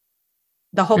with it.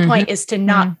 The whole point is to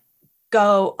not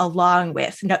go along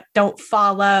with, don't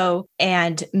follow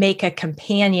and make a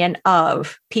companion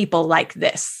of people like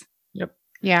this. Yep.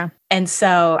 Yeah. And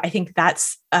so I think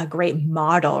that's a great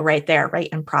model right there, right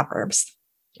in Proverbs.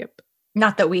 Yep.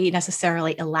 Not that we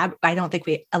necessarily I don't think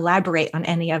we elaborate on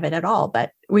any of it at all,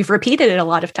 but we've repeated it a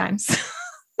lot of times.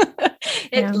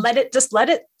 Let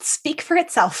it speak for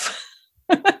itself.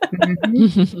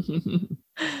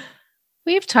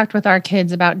 We've talked with our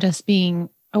kids about just being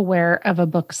aware of a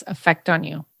book's effect on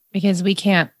you, because we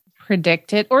can't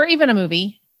predict it, or even a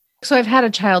movie. So I've had a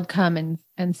child come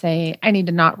and say, I need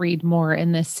to not read more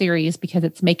in this series because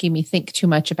it's making me think too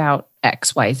much about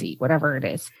X, Y, Z, whatever it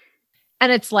is.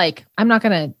 And it's like, I'm not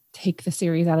going to take the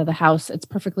series out of the house. It's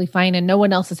perfectly fine. And no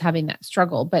one else is having that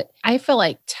struggle. But I feel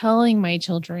like telling my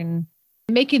children,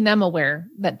 making them aware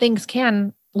that things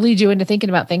can lead you into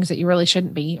thinking about things that you really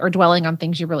shouldn't be, or dwelling on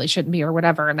things you really shouldn't be, or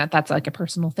whatever. And that's like a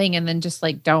personal thing. And then just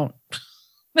like, don't,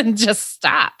 and just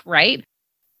stop. Right.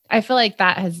 I feel like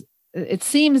it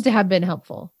seems to have been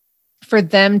helpful for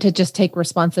them to just take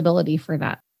responsibility for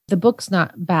that. The book's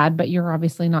not bad, but you're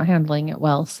obviously not handling it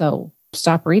well. So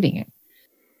stop reading it.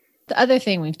 The other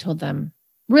thing we've told them,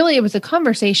 really, it was a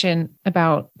conversation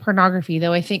about pornography,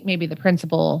 though I think maybe the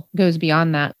principle goes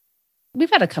beyond that.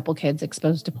 We've had a couple kids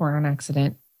exposed to porn on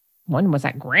accident. One was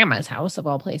at grandma's house of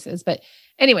all places. But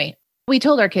anyway, we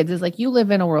told our kids is like, you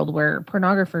live in a world where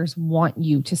pornographers want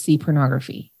you to see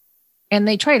pornography, and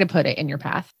they try to put it in your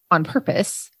path on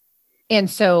purpose. And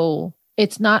so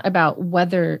it's not about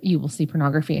whether you will see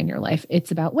pornography in your life.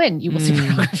 It's about when you will see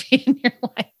pornography in your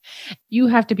life. You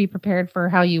have to be prepared for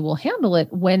how you will handle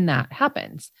it when that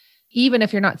happens. Even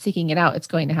if you're not seeking it out, it's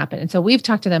going to happen. And so we've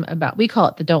talked to them about, we call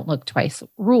it the don't look twice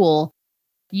rule.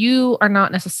 You are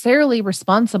not necessarily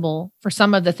responsible for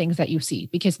some of the things that you see,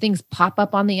 because things pop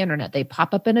up on the internet. They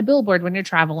pop up in a billboard when you're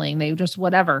traveling. They just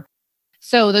whatever.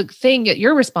 So the thing that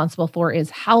you're responsible for is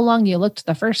how long you looked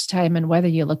the first time and whether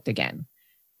you looked again.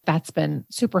 That's been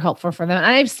super helpful for them. And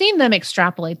I've seen them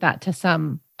extrapolate that to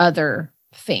some other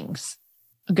things.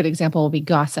 A good example will be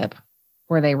gossip,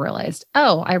 where they realized,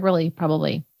 oh, I really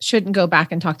probably shouldn't go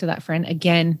back and talk to that friend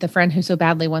again, the friend who so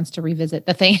badly wants to revisit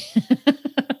the thing.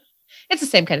 It's the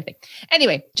same kind of thing.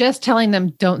 Anyway, just telling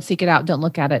them, don't seek it out, don't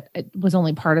look at it. It was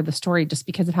only part of the story just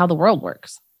because of how the world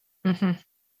works.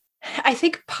 I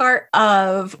think part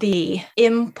of the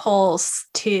impulse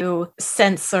to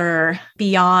censor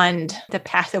beyond the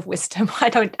path of wisdom, I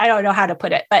don't know how to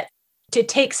put it, but to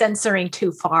take censoring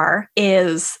too far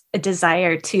is a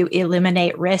desire to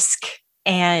eliminate risk,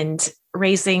 and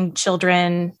raising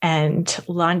children and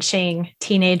launching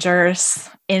teenagers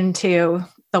into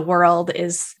the world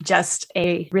is just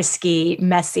a risky,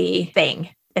 messy thing.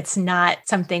 It's not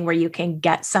something where you can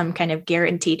get some kind of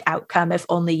guaranteed outcome if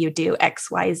only you do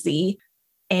X, Y, Z.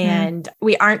 And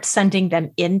we aren't sending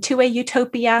them into a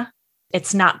utopia.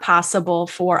 It's not possible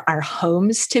for our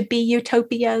homes to be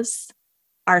utopias.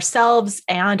 Ourselves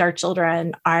and our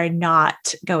children are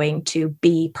not going to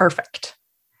be perfect.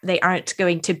 They aren't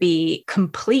going to be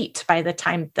complete by the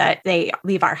time that they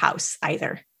leave our house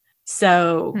either.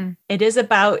 So it is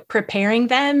about preparing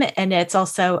them. And it's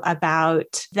also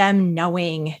about them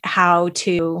knowing how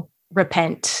to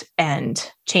repent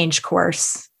and change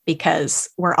course, because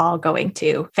we're all going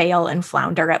to fail and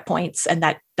flounder at points. And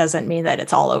that doesn't mean that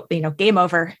it's all, game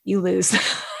over, you lose.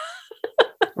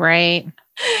 Right.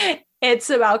 It's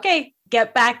about, okay,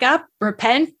 get back up,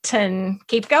 repent, and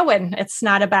keep going. It's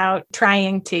not about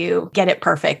trying to get it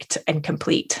perfect and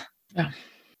complete. Yeah.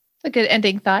 A good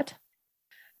ending thought.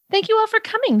 Thank you all for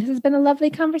coming. This has been a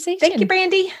lovely conversation. Thank you,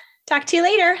 Brandy. Talk to you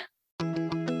later.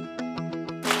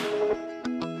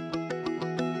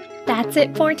 That's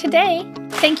it for today.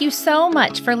 Thank you so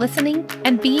much for listening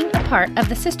and being a part of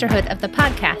the sisterhood of the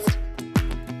podcast.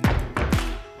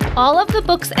 All of the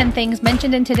books and things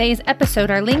mentioned in today's episode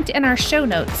are linked in our show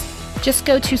notes. Just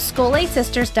go to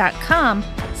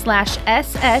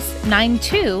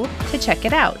skolasisters.com/ss92 to check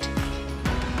it out.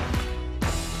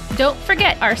 Don't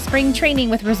forget our spring training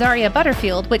with Rosaria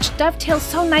Butterfield, which dovetails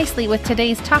so nicely with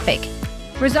today's topic.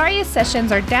 Rosaria's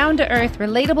sessions are down-to-earth,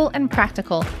 relatable, and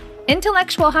practical.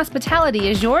 Intellectual hospitality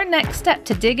is your next step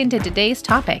to dig into today's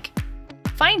topic.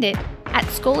 Find it at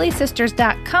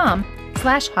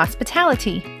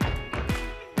skolasisters.com/hospitality.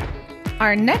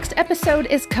 Our next episode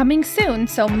is coming soon,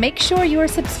 so make sure you are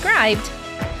subscribed.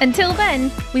 Until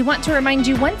then, we want to remind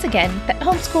you once again that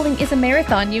homeschooling is a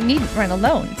marathon you needn't run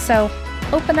alone, so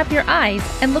open up your eyes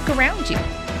and look around you.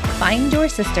 Find your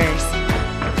sisters.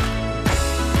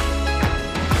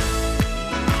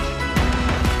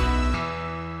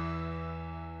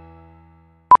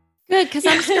 Good, because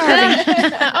I'm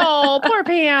starving. Oh, poor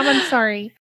Pam. I'm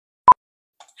sorry.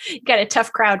 You got a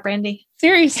tough crowd, Brandy.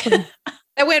 Seriously.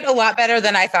 That went a lot better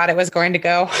than I thought it was going to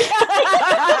go.